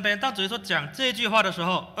耶稣身边，当主耶稣讲这句话的时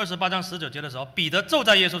候，28章19节的时候，彼得坐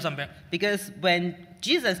在耶稣身边。 Because when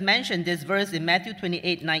Jesus mentioned this verse in Matthew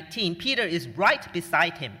 28:19, Peter is right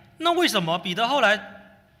beside him. 那为什么彼得后来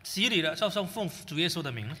洗礼了，要奉主耶稣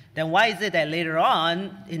的名呢？ Then why is it that later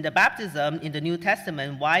on in the baptism in the New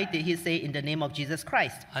Testament, why did he say in the name of Jesus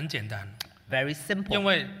Christ? 很简单， Very 因 simple.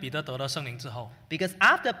 为彼得得了圣灵之后， Because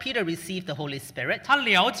after Peter received the Holy Spirit, 他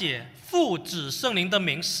了解父子圣灵的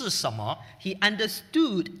名是什么， he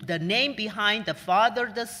understood the name behind the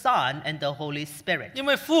Father, the Son, and the Holy Spirit. 因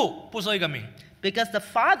为父不是一个名。 Because the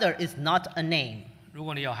Father is not a name. 如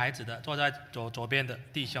果你有孩子的，坐在左边的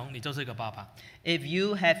弟兄，你就是一个爸爸。 If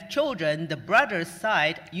you have children, the brother's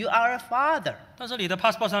side, you are a father. 但是你的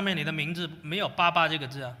passport 上面，你的名字没有爸爸这个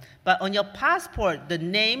字啊， But on your passport, the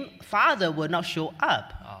name father will not show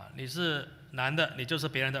up. 啊，你是男的，你就是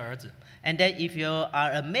别人的儿子。 And then if you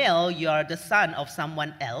are a male, you are the son of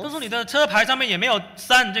someone 但 else. 是你的车牌上面也没有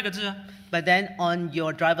son这个字啊， But then on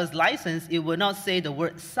your driver's license, it will not say the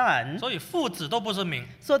word son. 所以父子都不是名，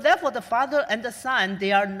 So therefore, the Father and the Son,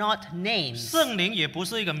 they are not names. 圣灵也不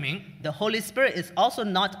是一个名， The Holy Spirit is also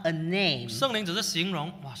not a name. 圣灵只是形容，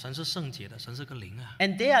哇，神是圣洁的，神是个灵啊。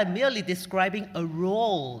 And they are merely describing a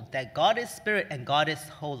role that God is spirit and God is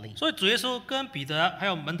holy. 所以主耶稣跟彼得还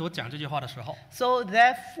有门徒讲这句话的时候， So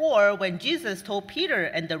therefore, when Jesus told Peter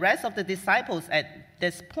and the rest of the disciples at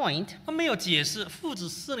this point, 他没有解释父子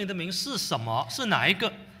圣灵的名是什么，是哪一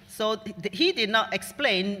个。 so he did not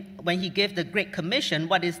explain when he gave the Great Commission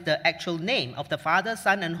what is the actual name of the Father,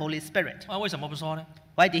 Son, and Holy Spirit. 啊，为什么不说呢？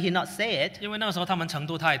 Why did he not say it? 因为那个时候他们程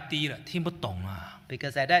度太低了，听不懂啊。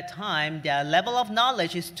Because at that time, their level of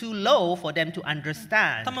knowledge is too low for them to 他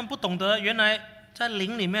understand. 们不懂得原来在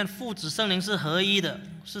灵里面父子圣灵是合一的，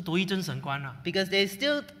是独一真神观啊。Because they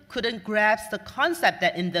still couldn't grasp the concept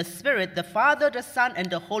that in the Spirit, the Father, the Son, and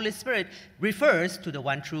the Holy Spirit refers to the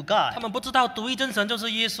one true 他 God. 们不知道独一真神就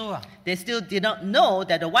是耶稣啊， They still did not know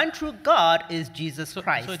that the one true God is Jesus 所以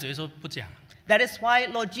Christ. 主耶稣不讲。 That is why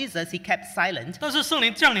Lord Jesus, he kept silent. 但是圣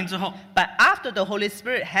灵降临之后， But after the Holy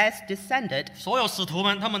Spirit has descended, 所有使徒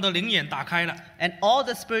们他们的灵眼打开了， and all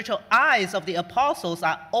the spiritual eyes of the apostles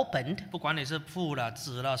are opened, 不管你是父了、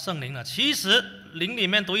子了、圣灵了，其实灵里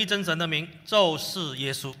面独一真神的名就是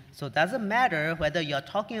耶稣。 so it doesn't matter whether you're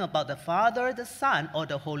talking about the Father, the Son, or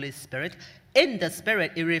the Holy Spirit. In the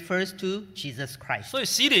Spirit, it refers to Jesus Christ. 所以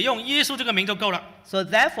洗礼用耶稣这个名就够了。 So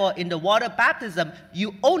therefore, in the water baptism,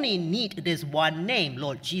 you only need this one name,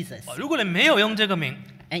 Lord Jesus. 如果你没有用这个名，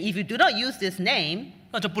 And if you do not use this name,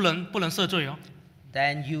 那就不能赦罪哦。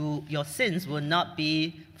 then your sins will not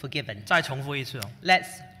be forgiven. 再重复一次哦， Let's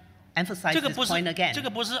emphasize 这个 this 不是 point again. 这个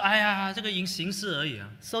不是哎呀这个形式而已啊。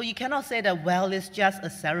 So you cannot say that, well, it's just a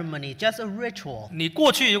ceremony, just a ritual. 你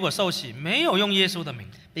过去如果受洗没有用耶稣的名，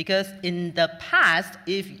 Because in the past,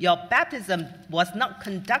 if your baptism was not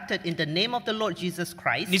conducted in the name of the Lord Jesus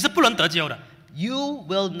Christ, 你是不能得救的。 you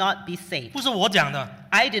will not be saved. 不是我讲的，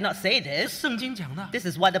 I did not say 是 this. 圣经讲的。 This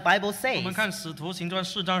is what the Bible 我 says. 们看使徒行传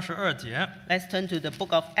4章12节， Let's turn to the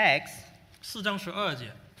book of Acts 4章12节，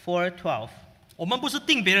 4:12. 我们不是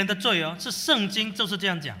定别人的罪哦，是圣经就是这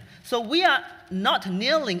样讲。 So we are not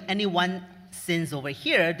nailing anyone's sins over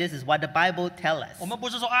here. This is what the Bible tells 我 us. 们不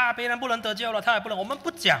是说啊别人不能得救了，他也不能，我们不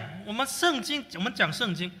讲，我们圣经，我们讲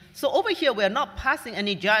圣经。 So over here, we are not passing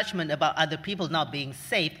any judgment about other people not being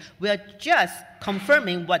saved. We are just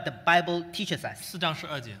confirming what the Bible teaches us. 4章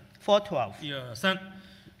12节， 4:12. 1、2、3，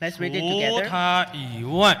 Let's read it 除 together. 他以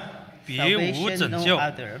外，别无 Salvation 拯 no 救，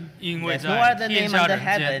 other. 因为 There's no 在 other 天 name 下 under 人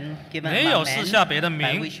heaven 间 given 没有 among 赐 men 下别的 by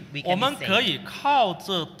名 which we， 我 can 们 be 可 saved. 以靠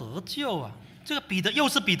着得救啊。这个彼得又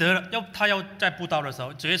是彼得了，他要在布道的时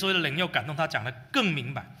候，主耶稣的灵又感动他，讲得更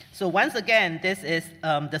明白。 So once again, this is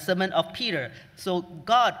the sermon of Peter. So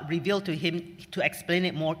God revealed to him to explain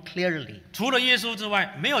it more clearly. 除了耶稣之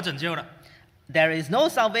外，没有拯救了。 There is no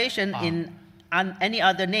salvation in any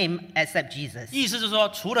other name except Jesus. 意思是说，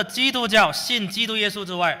除了基督教信基督耶稣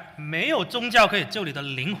之外，没有宗教可以救你的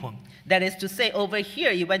灵魂。 That is to say, over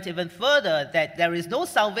here, he went even further that there is no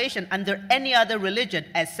salvation under any other religion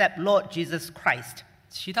except Lord Jesus Christ.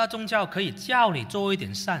 其他宗教可以叫你做一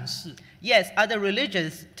点善事， Yes, other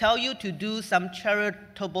religions tell you to do some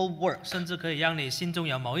charitable work 甚至可以让你心中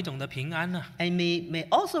有某一种的平安呢、 and may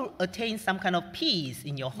also attain some kind of peace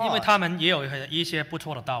in your 因为 heart. 他们也有一些不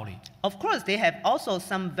错的道理， Of course, they have also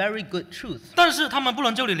some very good truth, 但是他们不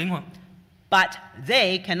能救你灵魂， but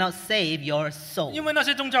they cannot save your soul. 因为那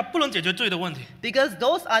些宗教不能解决罪的问题， Because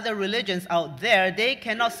those other religions out there, they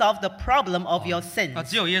cannot solve the problem of your sins.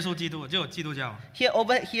 只有耶稣基督，只有基督教。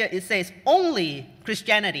 Over here it says only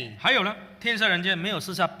Christianity. 还有呢，天下人间没有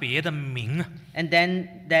赐下别的名啊， And then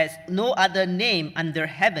there's no other name under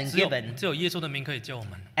heaven 只 given 有耶稣的名可以救我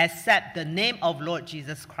们。 except the name of Lord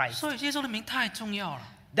Jesus Christ. 所以耶稣的名太重要了。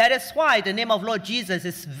 That is why the name of Lord Jesus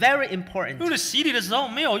is very 因 important. 为你洗礼的时候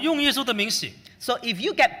没有用耶稣的名洗， So if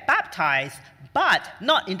you get baptized, but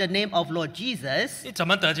not in the name of Lord Jesus, 你怎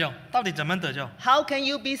么得救？到底怎么得救？ how can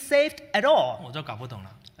you be saved at all? 我就搞不懂了。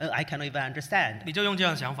 I cannot even understand. 你就用这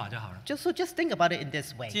样的想法就好了。 Just think about it in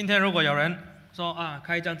this way. 今天如果有人说啊，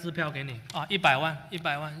开一张支票给你啊，100万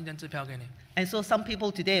，100万一张支票给你， And so some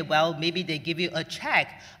people today, well, maybe they give you a check,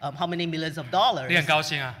 how many millions of 你 dollars. 很高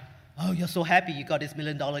兴啊， Oh, you're so happy you got this $1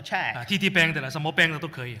 million 啊 check. ，TD Bank 的了，什么 bank 的都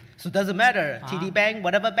可以。 So it doesn't matter. TD Bank,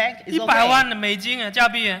 whatever bank is 100 okay. 万的美金啊，加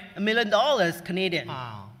币啊， $1 million Canadian.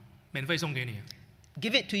 啊，免费送给你，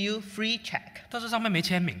 Give it to you free check. 但是上面没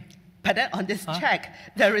签名， But then on this check,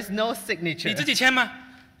 there is no signature. 你自己签吗？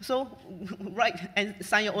 So write and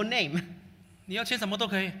sign your own name. 你要签什么都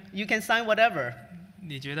可以， You can sign whatever.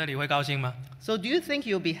 你觉得你会高兴吗？ So do you think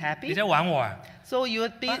you'll be 你 happy? 在玩我啊？ So you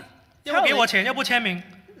would be 要不给我 telling- 钱，又不签名，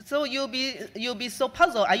 So you'll be so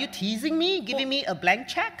puzzled. Are you teasing me, giving me a blank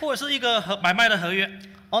check? 或者是一个买卖的合约，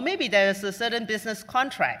 Or maybe there's a certain business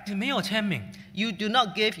contract. 你没有签名， You do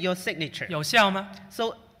not give your signature. 有效吗？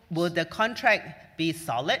 So will the contract be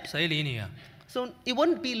solid? 谁理你啊？ So it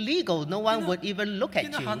wouldn't be legal. No one would even look 现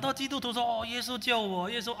at 在很 you. 多基督徒说哦，耶稣救我，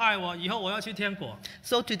耶稣爱我，以后我要去天国。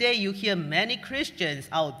 So today you hear many Christians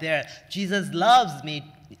out there, Jesus loves me.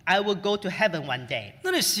 I will go to heaven one day.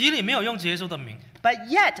 那你洗礼没有用耶稣的名， But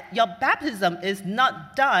yet, your baptism is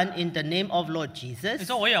not done in the name of Lord 你 Jesus.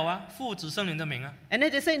 说我有啊，父子圣灵的名啊， And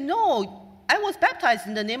then they say, no, I was baptized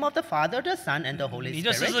in the name of the Father, the Son, and the Holy 你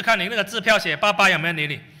就试 Spirit. 试看，你那个支票写爸爸有没有理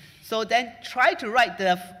你？ So then try to write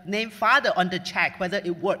the name Father on the check, whether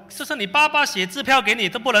it works. 就是你爸爸写支票给你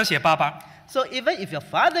都不能写爸爸， So even if your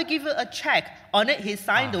father give you a check, on it he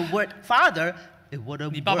signed the word Father, it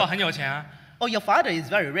wouldn't 你爸爸 work. 很有钱啊， Oh, your father is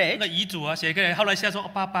very 那 rich. 个遗嘱啊写给你，后来现在说、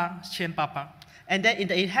爸爸签爸爸 And then in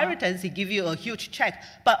the inheritance, he give you a huge check.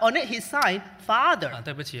 But on it, he signed 啊， Father.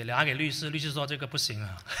 对不起，拿给律师，律师说这个不行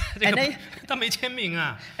啊，这 And 个 then- 他没签名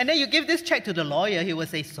啊， And then you give this check to the lawyer, he will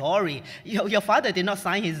say, sorry, your father did not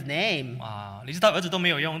sign his name. 啊，你知道儿子都没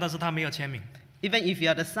有用，但是他没有签名， Even if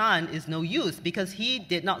you're the son, it's no use because he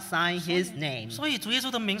did not sign his name. 所以主耶稣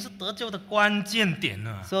的名是得救的关键点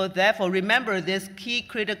啊。 So therefore, remember this key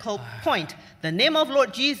critical point. The name of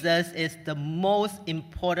Lord Jesus is the most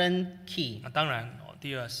important key. 那当然，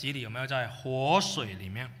第二洗礼我们要在活水里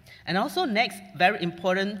面。 And also next, very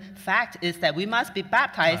important fact is that we must be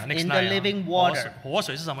baptized Next in the slide 啊 living 活水 water. 活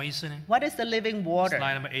水是什么意思呢 What is the living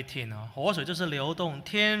water?？Slide number 18啊，活水就是流动、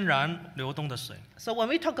天然流动的水。 So when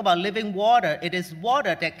we talk about living water, it is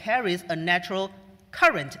water that carries a natural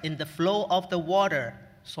current in the flow of the water.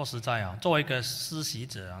 说实在啊，作为一个施洗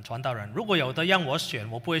者啊、传道人，如果有的让我选，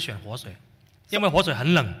我不会选活水，因为活水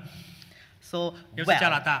很冷， So 尤其加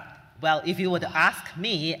拿 well, 大。 well, if you were to ask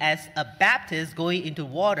me as a Baptist going into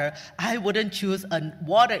water, I wouldn't choose a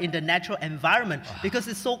water in the natural environment because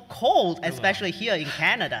it's so cold, especially here in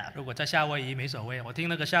Canada. 如果在夏威夷没所谓，我听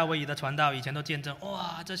那个夏威夷的传道以前都见证，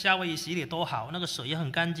哇，这夏威夷洗礼多好，那个水也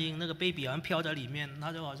很干净，那个 baby 好像飘在里面，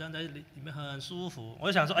他就好像在里面很舒服。我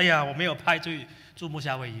就想说，哎呀，我没有派去注目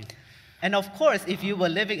夏威夷。 And of course, if you were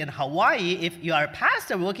living in Hawaii, if you are a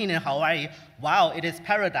pastor working in Hawaii, wow, it is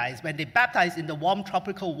paradise. When they baptize in the warm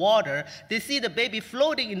tropical water, they see the baby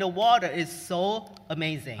floating in the water. It's so 很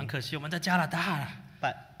amazing. 可惜我们在加拿大啊，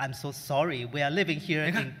 But I'm so sorry, we are living here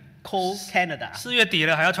你看， in cold Canada. 4月底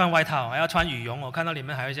了还要穿外套，还要穿羽绒，我看到里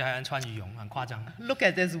面还有一些还要穿羽绒，很夸张。 Look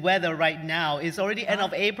at this weather right now. It's already end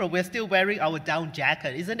of April. We're still wearing our down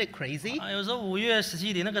jacket. Isn't it crazy? 啊，有时候5月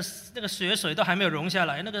17里那个雪水都还没有融下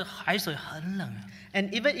来，那个海水很冷啊。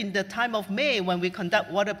 And even in the time of May, when we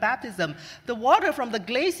conduct water baptism, the water from the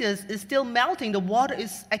glaciers is still melting. The water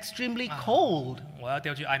is extremely cold. 我要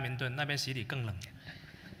调去埃明顿那边洗礼更冷，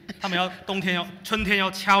他们要春天要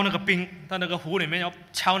敲那个冰，在那个湖里面要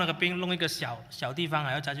敲那个冰，弄一个小地方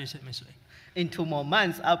还要加去下面水。 In 2 more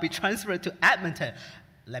months, I'll be transferred to Edmonton.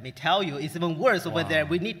 Let me tell you, it's even worse over there.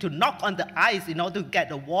 We need to knock on the ice in order to get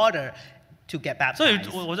the water to get 所以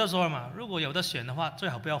baptized. 我就说了嘛，如果有的选的话，最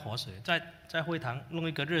好不要活水，在会堂弄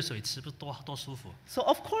一个热水池，不是多舒服？ So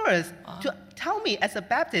of course, to tell me as a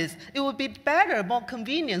Baptist, it would be better, more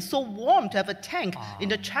convenient, so warm to have a tank in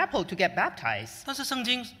the chapel to get baptized. 但是圣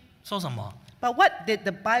经说什么？ But what did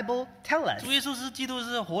the Bible tell us? 主耶稣基督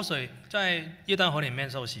是活水，在约旦河里面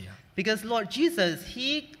受洗啊。 Because Lord Jesus,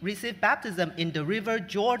 he received baptism in the river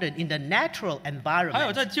Jordan in the natural 还有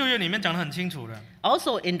environment. 在旧约里面讲得很清楚的，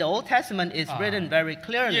 Also in the Old Testament, it's written very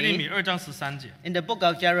耶利米 clearly 2章13节， in the book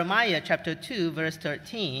of Jeremiah, chapter 2, verse 2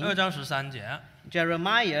 13. 章13节，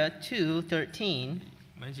 Jeremiah 2:13.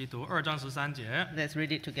 我们一起读2章13节， Let's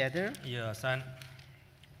read it together. 1、2、3，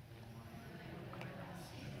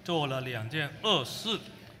做了2件恶事，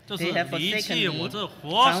就是离 They have forsaken 弃我 me, 这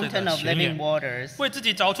活水 fountain 的 of 泉 living 源， waters, 为自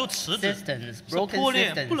己找出池子， cisterns, 是 broken 破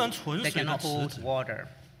裂 cisterns 不能存 that 水的 cannot 池 hold 子。 water.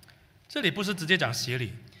 这里不是直接讲洗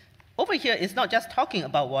礼， Over here, it's not just talking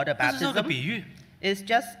about water 这是个 baptism. 比喻， It's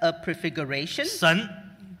just a prefiguration. 神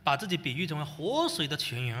把自己比喻成为活水的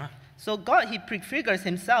泉源啊， So God, he prefigures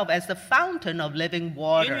himself as the fountain of living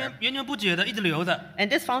water. 源源不绝的一直流的。 And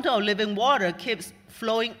this fountain of living water keeps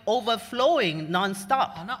flowing, overflowing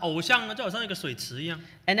nonstop. 啊，那偶像呢，就好像一个水池一样，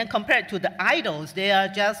 And then compared to the idols, they are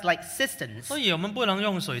just like cisterns. 所以我们不能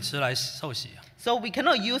用水池来受洗啊。 So we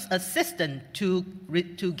cannot use a cistern to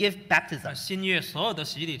give baptism. 新约所有的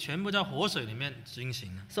洗礼全部在活水里面进行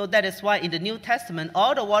啊。 So that is why in the New Testament,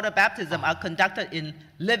 all the water baptism are conducted in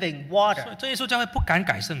living 所以 water. 这耶稣教会不敢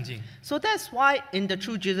改圣经， So that's why in the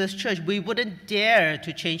True Jesus Church, we wouldn't dare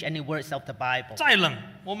to change any words of the Bible. 再冷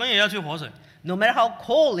我们也要去活水。 No matter how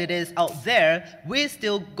cold it is out there, we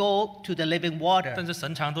still go to the living 但 water. 是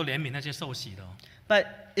神常都怜悯那些受洗的哦。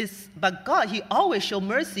 But God, He always show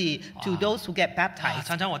mercy to those who get 啊， baptized.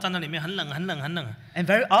 常常我站在里面很冷很冷很冷 And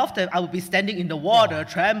very often, I will be standing in the water,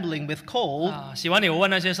 trembling with cold. 啊。洗完礼我问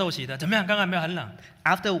那些受洗的怎么样？刚刚有没有很冷？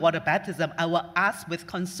 After water baptism, I will ask with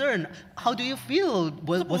concern, "How do you feel?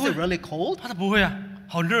 Was it really cold?" 他说不会啊，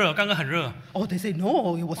好热，刚刚很热。 Oh, they say,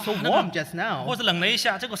 no, it was so warm just now. 或者冷了一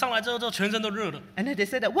下，结果上来之后全身都热了。 And then they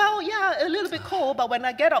said that, well, yeah, a little bit cold, but when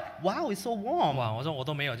I get up, wow, it's so warm. 哇，我说我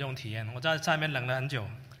都没有这种体验，我在下面冷了很久。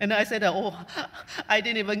 And I said that, oh, I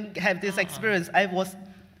didn't even have this experience. I was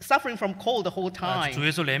suffering from cold the whole 主 time.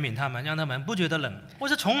 耶稣怜悯他们，让他们不觉得冷。我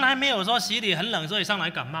是从来没有说洗礼很冷，所以上来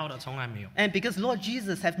感冒的，从来没有。 And because Lord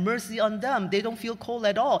Jesus have mercy on them, they don't feel cold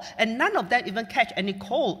at all. And none of them even catch any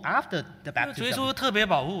cold after the 主耶 baptism. 稣特别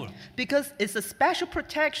保护了， Because it's a special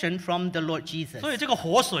protection from the Lord Jesus. 所以这个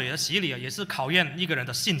活水的洗礼啊，也是考验一个人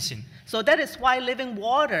的信心。 So that is why living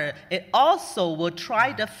water, it also will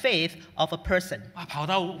try the faith of a person. 啊，跑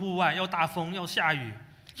到户外又大风又下雨，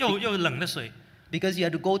又冷的水， Because you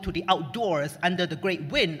have to go to the outdoors under the great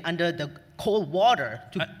wind, under the cold water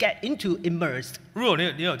to get into immersed. 如果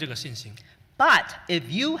你有这个信心， But if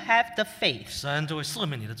you have the faith, 神就会赦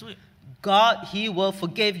免你的罪。 God, He will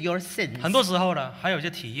forgive your sins. 很多时候呢，还有一些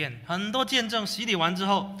体验，很多见证，洗礼完之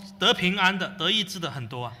后得平安的、得医治的很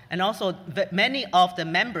多啊。 And also, many of the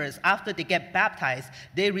members, after they get baptized,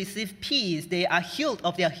 they receive peace. They are healed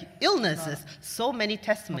of their illnesses. So many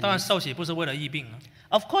当然， testimonies. 受洗不是为了疫病啊，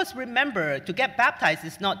 Of course, remember, to get baptized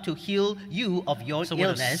is not to heal you of your 是为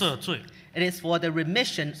了 illness. 赦罪。 It is for the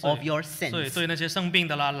remission 所以 of your 所以 sins. 对那些生病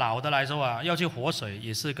的啦、老的来说啊，要去活水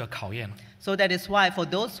也是个考验。 So that is why for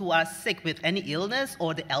those who are sick with any illness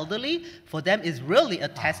or the elderly, for them is really a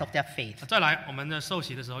test of their faith. 再来，我们在受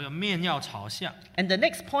洗的时候要面要朝下 And the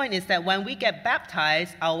next point is that when we get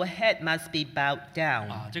baptized, our head must be bowed down.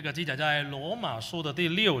 啊，这个记载在罗马书的第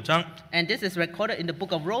6章， And this is recorded in the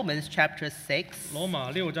book of Romans, chapter 6. 罗马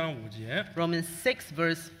6章5节， Romans 6,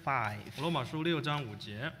 verse 5. 罗马书6章5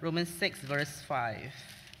节， Romans 6, verse 5.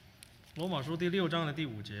 罗马书第6章的第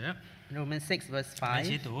5节。 Romans 6, verse 5. 一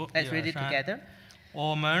起读， Let's read it 1、2、3 together.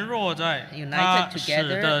 我们若在 United 他死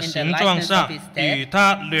together 的 in the 形状 likeness 上 of his death 与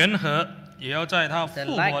他联合，也要在他复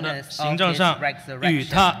the 活的 likeness 形状 of his 上 resurrection 与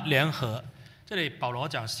他联合。这里保罗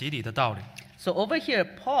讲洗礼的道理。 So over here,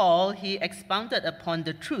 Paul, he expounded upon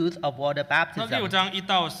the truth of water 那 baptism. 6章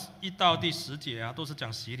1到第10节啊，都是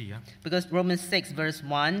讲洗礼啊。 Because Romans 6, verse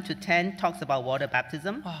 1 to 10 talks about water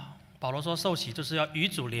baptism. 啊，保罗说受洗就是要与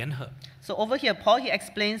主联合， So over here, Paul, he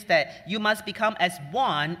explains that you must become as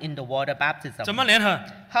one in the water 怎 baptism. 么联合？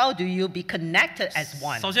 How do you be connected as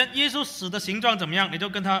one? 首先，耶稣死的形状怎么样，你就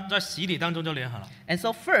跟他在洗礼当中就联合了。 And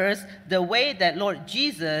so first, the way that Lord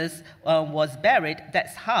Jesus was buried,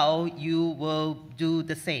 that's how you will do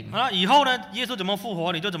the same. 好了，以后呢，耶稣怎么复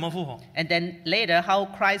活，你就怎么复活。 And then later, how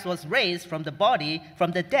Christ was raised from the body,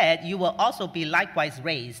 from the dead, you will also be likewise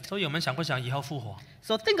raised. 所以我们想不想以后复活？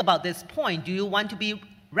 So think about this point. Do you want to be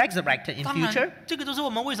resurrected in 当 future? 然，这个就是我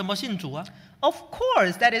们为什么信主啊。 Of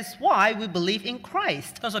course, that is why we believe in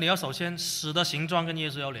Christ. 但是你要首先死的形状跟耶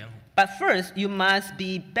稣要联合 But first, you must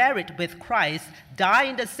be buried with Christ, die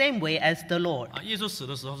in the same way as the Lord. 啊。耶稣死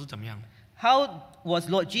的时候是怎么样？ How was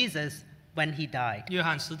Lord Jesus when he died? 约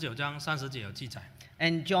翰19章30节有记载，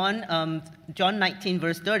 And John 19,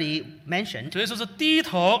 verse 30 mentioned 主耶稣是低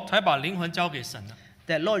头才把灵魂交给神的。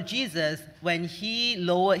 that Lord Jesus, when he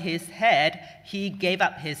lowered his head, he gave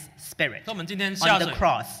up his spirit 那我们今天下 on 水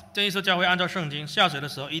the，cross. 真耶稣教会按照圣经下水的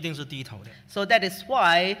时候一定是低头的。 So that is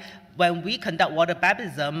why when we conduct water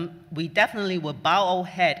baptism, we definitely will bow our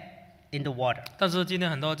head in the water. 但是今天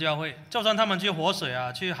很多教会，就算他们去活水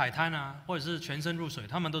啊、去海滩啊，或者是全身入水，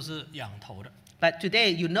他们都是仰头的。 But today,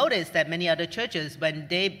 you notice that many other churches, when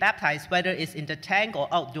they baptize, whether it's in the tank or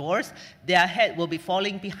outdoors, their head will be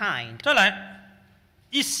falling behind. 再来，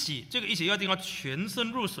一洗这个一洗要一定要全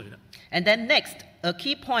身入水的。 And then next, a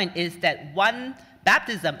key point is that one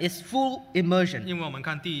baptism is full immersion. 因为我们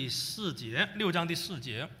看第4节，6章第4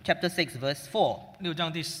节， Chapter 6, verse 4. 6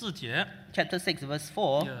章第4节， Chapter 6, verse 1、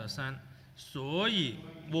 4. 2、3，所以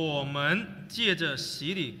我们借着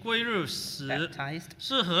洗礼归入死， Baptized.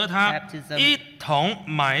 是和他 Baptism. 一同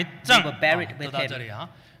埋葬。 We were buried 好 with 就到 him. 这里啊。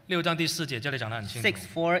6章第4节这里讲得很清楚，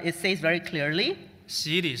 6:4, it says very clearly,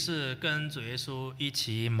 洗礼是跟主耶稣一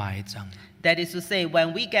起埋葬。 that is to say,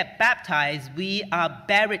 when we get baptized, we are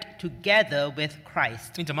buried together with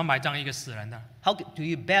Christ. 你怎么埋葬一个死人的？ How do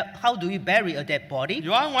you bury a dead body?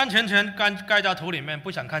 完完全全盖在土里面，不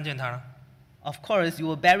想看见他了。 Of course, you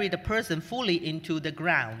will bury the person fully into the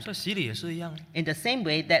ground. 所以洗礼也是一样， In the same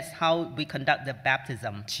way, that's how we conduct the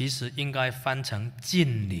baptism. 其实应该翻成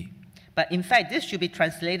浸礼。 But in fact, this should be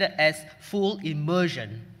translated as full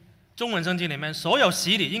immersion. 中文圣经里面所有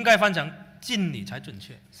洗礼应该翻成浸礼才准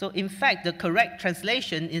确。So in fact, the correct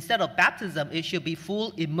translation instead of baptism, it should be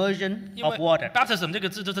full immersion 因 of 为 water. baptism 这个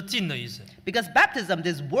字就是浸的意思， Because baptism,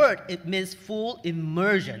 this word, it means full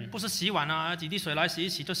immersion. 不是洗碗啊，几滴水来洗一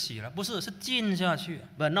洗就洗了，不是，是浸下去。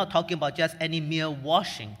 We're not talking about just any mere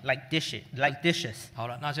washing like dishes. 好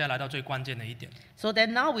了，那现在来到最关键的一点， So then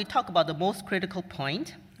now we talk about the most critical point.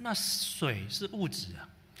 那水是物质啊，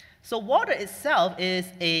 So water itself is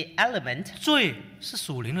a element, 罪是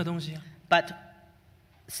属灵的东西啊。 but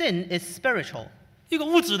sin is spiritual. 一个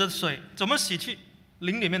物质的水怎么洗去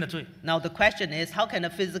灵里面的罪？ Now the question is, how can a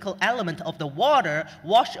physical element of the water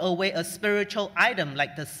wash away a spiritual item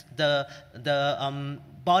like the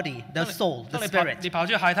body, the soul, 当 the 你跑 spirit? 你跑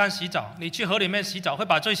去海滩洗澡，你去河里面洗澡，会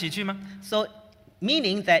把罪洗去吗？ So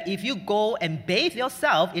meaning that if you go and bathe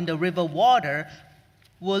yourself in the river water,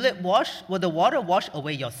 will the water wash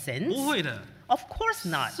away your 不 sins? 会的。 Of course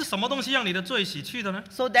not. 是什么东西让你的罪洗去的呢？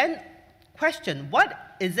 So then question, what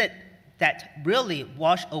is it that really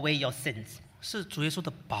wash away your sins? 是主耶稣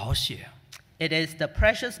的宝血啊。 It is the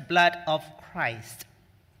precious blood of Christ.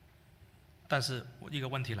 但是一个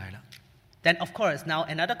问题来了， Then of course now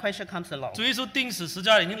another question comes along. 主耶稣钉死十字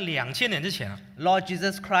架已经2000年之前了， Lord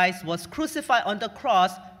Jesus Christ was crucified on the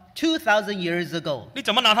cross 2,000 years ago. 你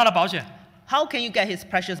怎么拿他的宝血？ How can you get his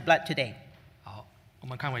precious blood today? 好，我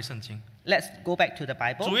们看回圣经。 Let's go back to the 主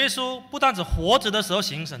Bible. 耶稣不但只活着的时候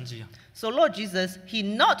行神迹啊， So Lord Jesus, he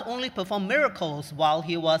not only performed miracles while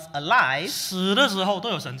he was alive, 死的时候都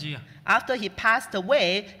有神迹啊。 after he passed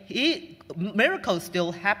away, miracles still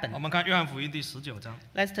我 happen. 们看约翰福音第19章，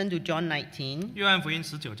 Let's turn to John 19. 约翰福音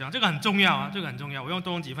19章，这个很重要啊，这个很重要，我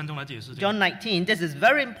多用几分钟来解释这个。 John 19, this is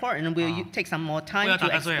very important. We'll take some more 不 time 要 to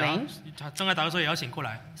打瞌睡啊 explain.，正在打瞌睡也要醒过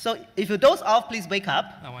来。 So if you doze off, please wake up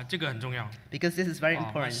那么这个很重要。 because this is very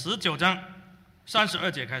 19 important. 章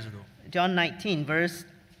32节开始读。 John 19, verse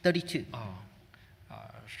 32.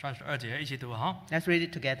 32节一起读哈。 Let's read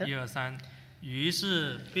it together. 1、2、3。于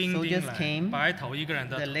是兵丁 Soldiers 来， came, 白头一个人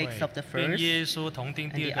的 the 腿 legs of the，并 first, 耶稣同钉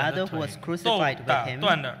and 第 the 二个人 other who 的 was 腿， crucified 都 with 打 him.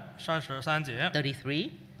 断了。33节， 33.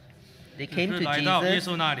 They 只 came 是 to 来到耶 Jesus,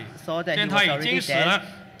 稣那里， saw that he 见 was 他已 already 經死 dead. 了，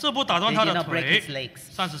这不打 They 断他 did 的 not break 腿 his。legs.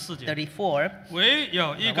 34节， 34. 唯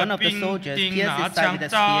有一 One 个 of the 兵 soldiers 丁 pierced 拿 his side 枪 with a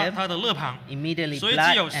扎 spear. 他的肋旁， Immediately 随即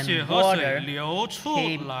blood 有血 and 和水 water 流出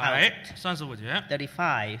came 来 out.。 35节，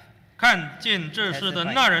 35. 看见这事的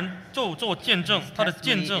那人就做见证，他的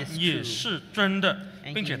见证也是真的，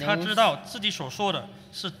并且他知道自己所说的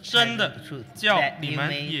是真的，叫你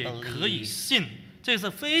们也可以信。这是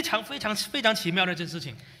非常非常非常奇妙的一件事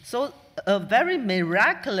情。 So a very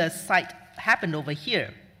miraculous sight happened over here.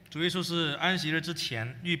 主耶稣是安息日之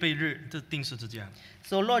前预备日这定十字架。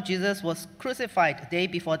 So Lord Jesus was crucified the day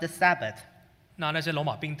before the Sabbath. 那些罗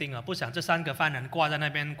马兵丁啊，不想这3个犯人挂在那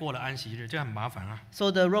边过了安息日，这很麻烦啊。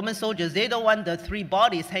 So the Roman soldiers, they don't want the 3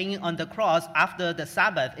 bodies hanging on the cross after the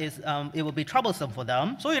Sabbath. It will be troublesome for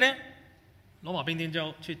them. 所以呢，罗马兵丁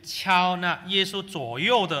就去敲那耶稣左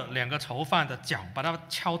右的2个囚犯的脚，把他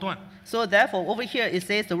敲断。 So therefore, over here it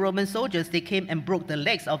says the Roman soldiers, they came and broke the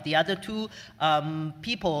legs of the other 2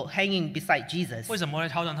 people hanging beside Jesus. 为什么会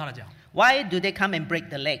敲断他的脚？ Why do they come and break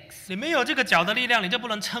the legs? 你没有这个脚的力量，你就不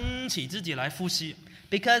能撑起自己来呼吸。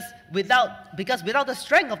 Because without the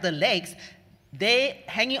strength of the legs, they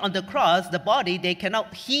hanging on the cross, the body, they cannot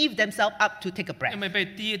heave themselves up to take a breath. 因为被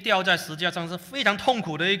吊在十字架上是非常痛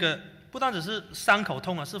苦的一个，不单只是伤口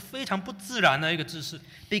痛啊，是非常不自然的一个姿势。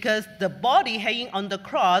 Because the body hanging on the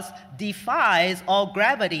cross defies all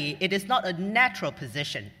gravity. It is not a natural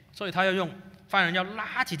position. 所以他要用犯人要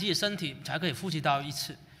拉起自己的身体才可以呼吸到一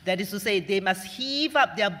次， That is to say, they must heave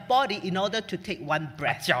up their body in order to take one 把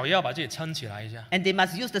breath. 脚也要把自己撑起来一下。 And they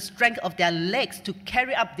must use the strength of their legs to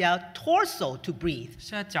carry up their torso to breathe.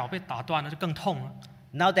 现在脚被打断了，就更痛了，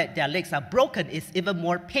 Now that their legs are broken, it's even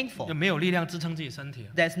more 就 painful. 没有力量支撑自己身体了，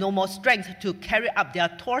 There's no more strength to carry up their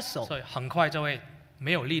torso. 所以很快就会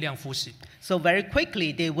没有力量呼吸。 So very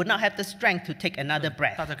quickly, they would not have the strength to take another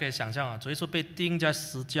大 breath. 家可以想象啊，主耶稣被钉在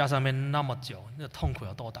十字架上面那么久，那个痛苦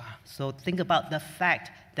有多大？ So think about the fact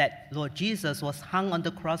that Lord Jesus was hung on the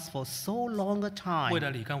cross for so long a 为 time. 了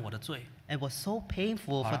你跟我的罪。 It was so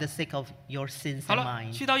painful for the sake of your sins 好 and 了，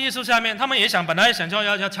 mine. 去到耶稣下面，他们也想，本来想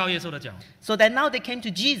要敲耶稣的脚， So then now they came to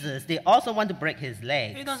Jesus. They also want to break his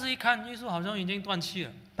leg. 但是一看耶稣好像已经断气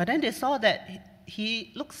了， But then they saw that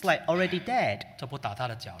he looks like already dead. 这不打他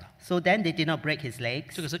的脚了。 So then they did not break his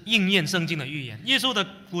legs. 这个是应验圣经的预言，耶稣的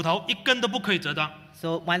骨头一根都不可以折断。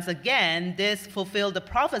 So once again, this fulfilled the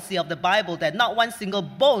prophecy of the Bible that not one single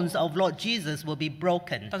bones of Lord Jesus will be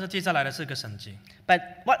broken. 但是接下来的是个神迹， But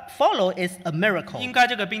what followed is a miracle. 应该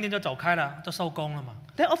这个兵丁就走开了，就收工了嘛。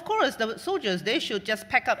 Then of course the soldiers, they should just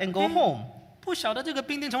pack up and go home. 不晓得这个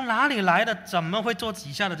兵丁从哪里来的，怎么会做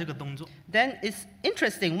以下的这个动作？ Then it's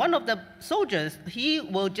interesting. One of the soldiers, he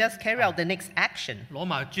will just carry out the next action. 罗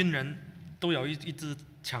马军人都有一支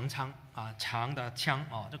长枪啊，长的枪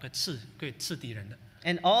哦，就可以刺敌人的。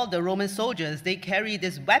 And all the Roman soldiers, they carry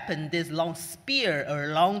this weapon, this long spear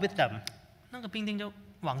along with them. 那个兵丁就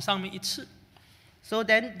往上面一刺， So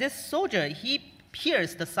then this soldier, he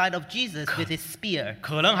pierced the side of Jesus with his spear.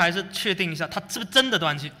 可能还是确定一下他是不是真的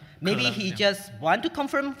断气。 Maybe 可能 he 这样 just want to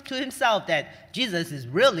confirm to himself that Jesus is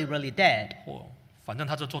really, really dead. 反正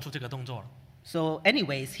他就做出这个动作了。 So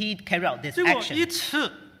anyways, he carried out this 结果 action. 一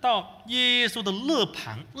刺到耶稣的肋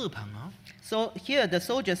旁啊， So here the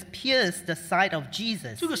soldiers pierced the side of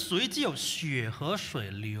Jesus. 这个随即有血和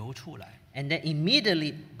水流出来 And then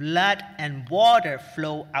immediately blood and water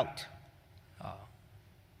flow out. 啊，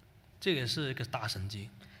这个是一个大神迹。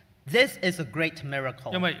 This is a great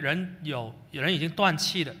miracle. 因为人已经断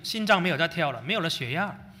气了，心脏没有在跳了，没有了血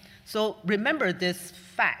压。 So remember this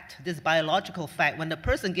fact, this biological fact. When the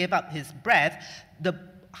person gave up his breath, the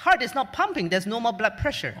heart is not pumping. There's no more blood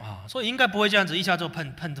pressure. 啊，所以应该不会这样子一下就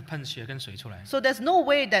喷血跟水出来。 So there's no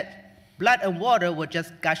way that blood and water will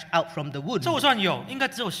just gush out from the wound. 就算有，应该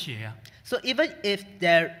只有血呀、 So even if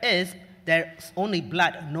there is, there's only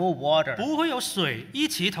blood, no water. 不会有水一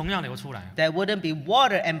起同样流出来。 There wouldn't be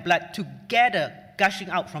water and blood together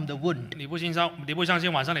gushing out from the wound. 你不相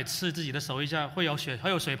信晚上你刺自己的手一下会有水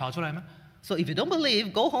跑出来吗？ So if you don't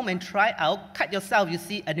believe, go home and try out. Cut yourself. You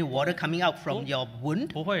see any water coming out from your wound?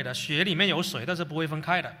 不会的，血里面有水，但是不会分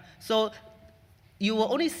开的。 So you will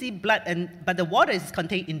only see blood, but the water is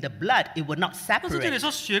contained in the blood. It will not 但是这里 separate.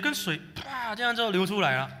 说血跟水啪这样就流出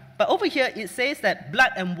来了。 But over here it says that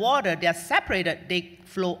blood and water, they are separated. They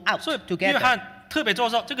flow out 所以约 together. 翰特别做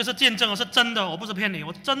说，这个是见证，是真的，我不是骗你，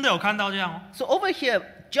我真的有看到这样哦。 So over here,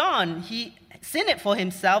 John, he seen it for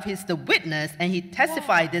himself. He's the witness, and he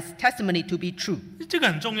testified this testimony to be true. 这个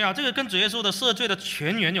很重要，这个跟主耶稣的赦罪的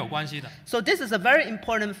泉源有关系的。 So this is a very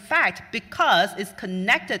important fact because it's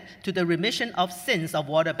connected to the remission of sins of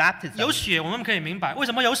water 有 baptism. 血，我们可以明白为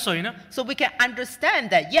什么有水呢？ So we can understand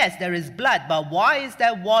that yes, there is blood, but why is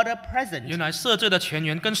there water present? 原来赦罪的泉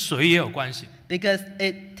源跟水也有关系。 Because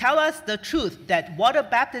it tells us the truth that water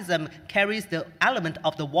baptism carries the element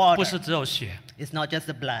of the 不 water. 是只有血， It's not just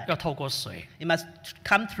the blood. 要透过水。 It must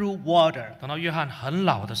come through water. 等到约翰很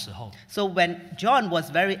老的时候， So when John was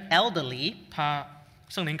very elderly,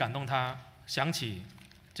 圣灵感动他，想起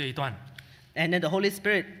这一段， and then the Holy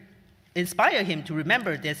Spirit inspired him to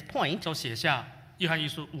remember this point, 就写下约翰一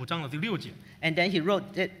书5章的第6节。 and then he wrote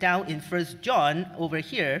it down in 1 John over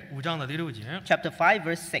here, 5章的第6节， chapter 5,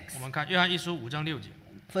 verse 6. 我们看约翰一书5章6节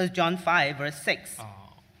 1 John 5, verse 6.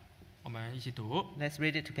 啊，我们一起读， Let's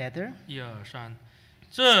read it together. 1、2、3。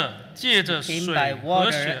这借着水 Came by 和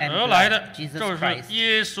water 血 and 而来的， blood, Jesus 就是 Christ.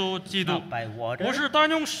 耶稣基督 Not，by 不 water, 是单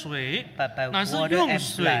用水 but by，乃是 water 用 and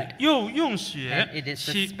水 blood. 又用血 And it is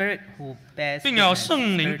the 其 Spirit who bears 并要 witness,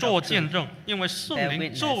 圣灵 Spirit 做 of 见 truth, 证，因为圣 bear 灵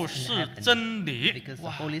witness 就 in 是 heaven, 真理。 because the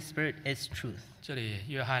哇， Holy Spirit is truth. 这里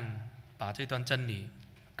约翰把这段真理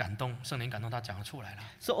感动，圣灵感动他讲出来了。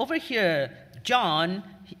 So over here, John,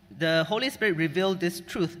 the Holy Spirit revealed this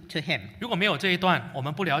truth to him. 如果没有这一段，我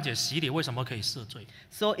们不了解洗礼为什么可以赦罪。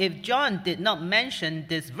 So if John did not mention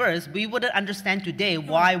this verse, we wouldn't understand today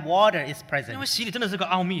why water is 因为 present. 洗礼真的是个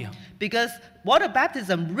奥秘啊！ Because water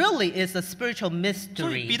baptism really is a spiritual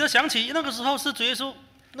所以彼 mystery. 得想起那个时候是主耶稣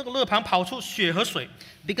那个肋旁跑出血和水，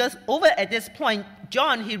 Because over at this point,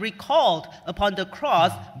 John, he recalled upon the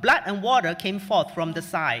cross, blood and water came forth from the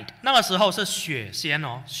side. 那个时候是血先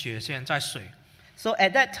哦，血先在水， So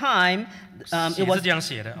at that time, 血 it was 是这样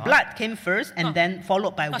写的啊。 blood came first and then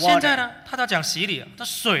followed by 那现在 water. 呢，他在讲洗礼，这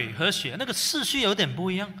水和血那个次序有点不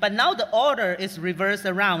一样。 But now the order is reversed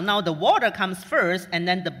around. Now the water comes first and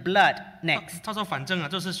then the blood next. 他说反正啊，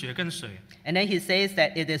就是血跟水， And then he says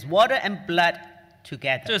that it is water and blood 这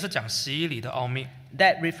together. 个是讲洗礼的奥秘。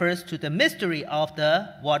 That refers to the mystery of the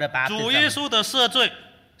water 主耶 baptism. 稣的赦罪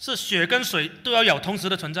是血跟水都要有同时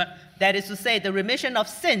的存在。 That is to say, the remission of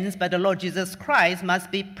sins by the Lord Jesus Christ must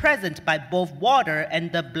be present by both water and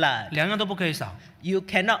the blood. 两样都不可以少。 You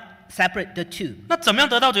cannot separate the two. 那怎么样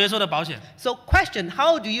得到主耶稣的保险？ So question,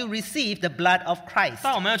 how do you receive the blood of Christ?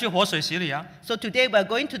 但我们要去活水洗礼啊。 So today we're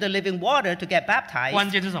going to the living water to get 关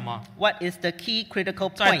baptized. 键是什么？ What is the key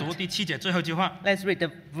critical 再读 point? 第7节最后一句话。 Let's read the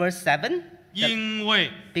verse 7. 因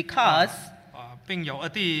为 Because, 并有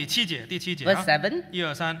第7节verse 7, 1、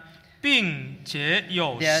2、3，并且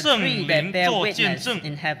有 there are 圣 three that 灵 bear 做见 witness 证，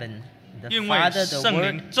 in heaven. The 因为 Father, the 圣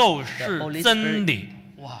Word, 灵就 the 是 Holy 真理。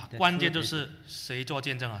哇， the 关键 truth 就是谁做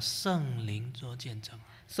见证啊？圣灵做见证啊。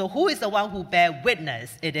 So who is the one who bear witness?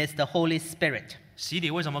 It is the Holy Spirit. 洗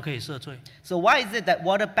礼为什么可以赦罪？ So why is it that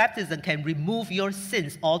water baptism can remove your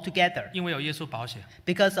sins altogether? 因为有耶稣保险。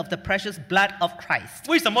 Because of the precious blood of Christ.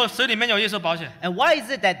 为什么水里面有耶稣保险？ And why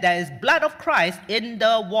is it that there is blood of Christ in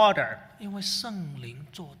the water? 因为圣灵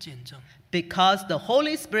做见证。 Because the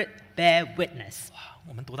Holy Spirit bear witness. 哇，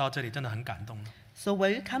我们读到这里真的很感动。 So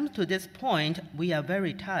when we come to this point, we are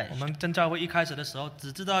very 我 touched. 们真教会一开始的时候，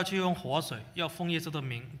只知道要去用活水，要奉耶稣的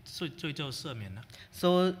名，罪就赦免了。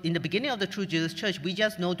 So in the beginning of the True Jesus Church, we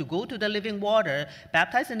just know to go to the living water,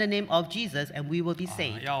 baptize in the name of Jesus, and we will be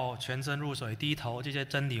saved. 要全身入水、低头，这些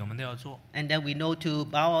真理我们都要做。 And then we know to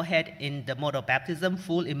bow our head in the mode of baptism,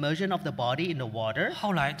 full immersion of the body in the water.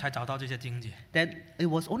 后来才找到这些经节。 Then it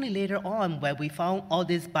was only later on where we found all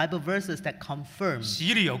these Bible verses that confirm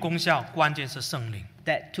洗礼有功效，关键是圣灵。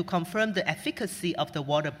 that to confirm the efficacy of the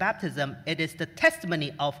water baptism, it is the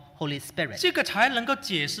testimony of Holy Spirit. 这个才能够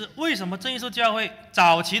解释为什么真耶稣教会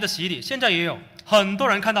早期的洗礼，现在也有很多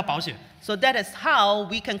人看到保险。 So that is how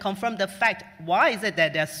we can confirm the fact. Why is it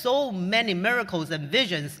that there are so many miracles and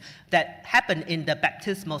visions that happen in the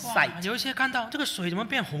baptismal 哇， site? 有一些看到这个水怎么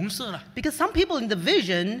变红色了， Because some people in the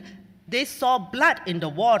vision, they saw blood in the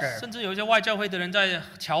water. 甚至有一些外教会的人在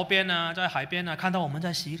桥边啊，在海边啊，看到我们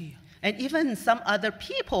在洗礼。 And even some other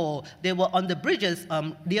people, they were on the bridges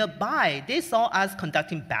nearby. They saw us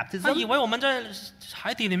conducting 他 baptism. 以为我们在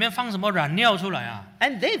海底里面放什么染料出来啊？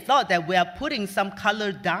 And they thought that we are putting some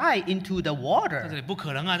color dye into the 在这 water. 里不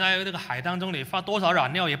可能啊，在这个海当中你放多少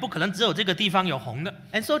染料，也不可能只有这个地方有红的。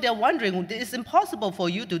 And so they're wondering, it's impossible for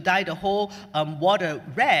you to dye the whole water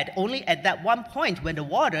red only at that one point when the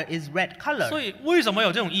water is red 所 color. 以为什么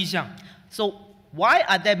有这种意象？ So why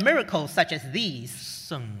are there miracles such as these?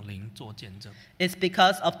 圣灵做见证。 It's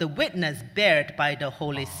because of the witness bared by the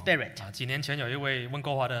Holy Spirit. 几年前有一位温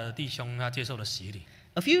哥华的弟兄，他接受了洗礼，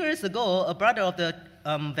 A few years ago, a brother of the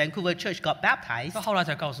Vancouver church got baptized. 他后来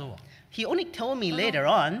才告诉我， He only told me later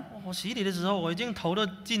on, 我洗礼的时候我已经头都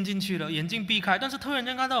浸进去了，眼睛避开，但是突然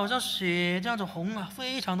间看到好像血这样子红啊，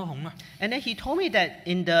非常的红啊。 and then he told me that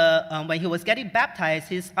in the when he was getting baptized,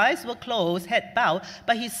 his eyes were closed, head bowed,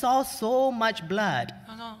 but he saw so much blood.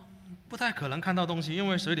 他说不太可能看到东西，因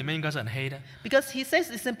为水里面应该是很黑的。 Because he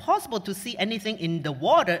says it's impossible to see anything in the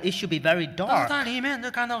water, it should be very 但是 dark. 在里面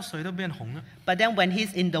就看到水都变红了。 But then when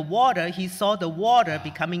he's in the water, he saw the water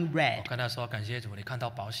becoming 我 red. 跟他说感谢主，你看到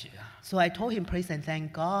宝血啊， So I told him, praise and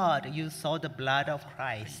thank God, you saw the blood of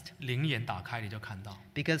Christ. 灵眼打开你就看到。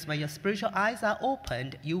 Because when your spiritual eyes are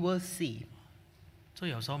opened, you will see. 所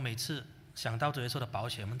以有时候每次想到主耶稣的宝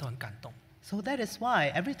血，我们都很感动。 So that is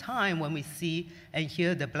why every time when we see and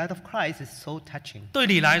hear the blood of Christ is so touching. 对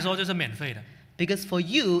你来说就是免费的， Because for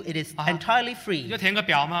you, it is entirely 你 free. 就填个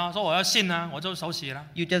表嘛，说我要信啊，我就手洗了。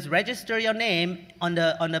 You just register your name on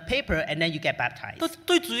the paper and then you get baptized. 但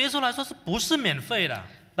对主耶稣来说是不是免费的？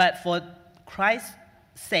 But for Christ's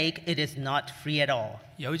sake, it is not free at all.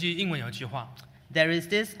 有一句英文有一句话 There is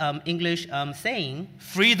this English saying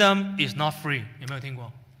 ，Freedom is not free，有没有听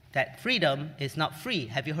过？ that freedom is not free.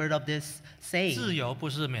 Have you heard of this 自 saying? 由不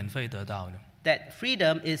是免费得到的。 That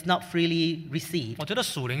freedom is not freely received. 我觉得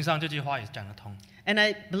属灵上这句话也讲得通。 And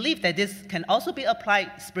I believe that this can also be applied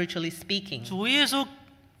spiritually speaking. 主耶稣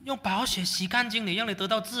用宝血洗干净你，让你得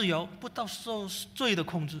到自由，不到受罪的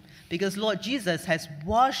控制。 Because Lord Jesus has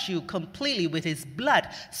washed you completely with his blood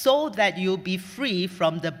so that you'll be free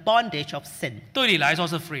from the bondage of sin. 对你来说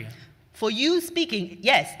是 free， For you speaking,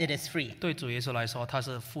 yes, it is free. 对主耶稣来说，他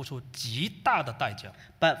是付出极大的代价。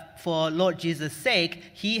 But for Lord Jesus' sake,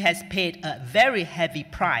 he has paid a very heavy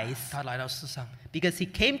price 他来到世上， because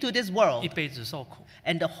he came to this 一 world 辈子受苦，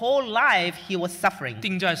 and the whole life he was suffering.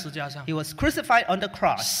 钉在石架上 He，was crucified on the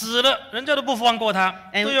cross. 死了，人家都不放过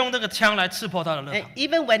他， And- 都用这个枪来刺破他的肋 And 旁。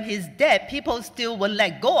 even when he's dead, people still won't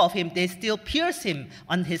let go of him. They still pierce him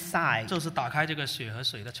on his side. 就是打开这个血和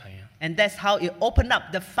水的泉源。 And that's how it opened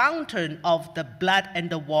up the fountain of the blood and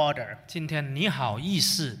the water. 今天你好意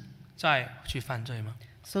思再去犯罪吗？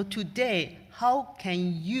 So today, how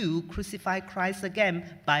can you crucify Christ again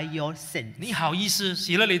by your sins? 你好意思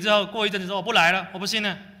洗了礼之后，过一阵子说我不来了，我不信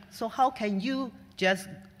了？ So how can you just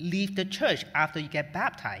leave the church after you get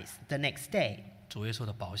baptized the next day. 主耶稣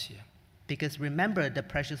的宝血 Because remember the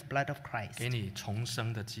precious blood of Christ. 给你重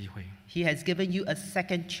生的机会。 He has given you a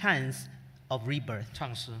second chance of rebirth.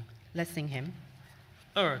 唱诗 Let's sing him.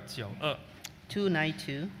 292。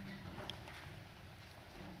 292.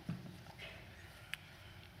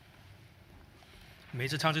 每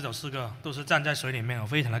次唱这首诗歌，都是站在水里面，我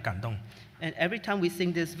非常的感动。 And every time we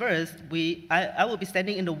sing this verse, I will be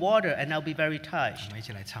standing in the water and I'll be very 我 touched. 们一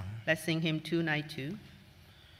起来唱。 Let's sing him 292.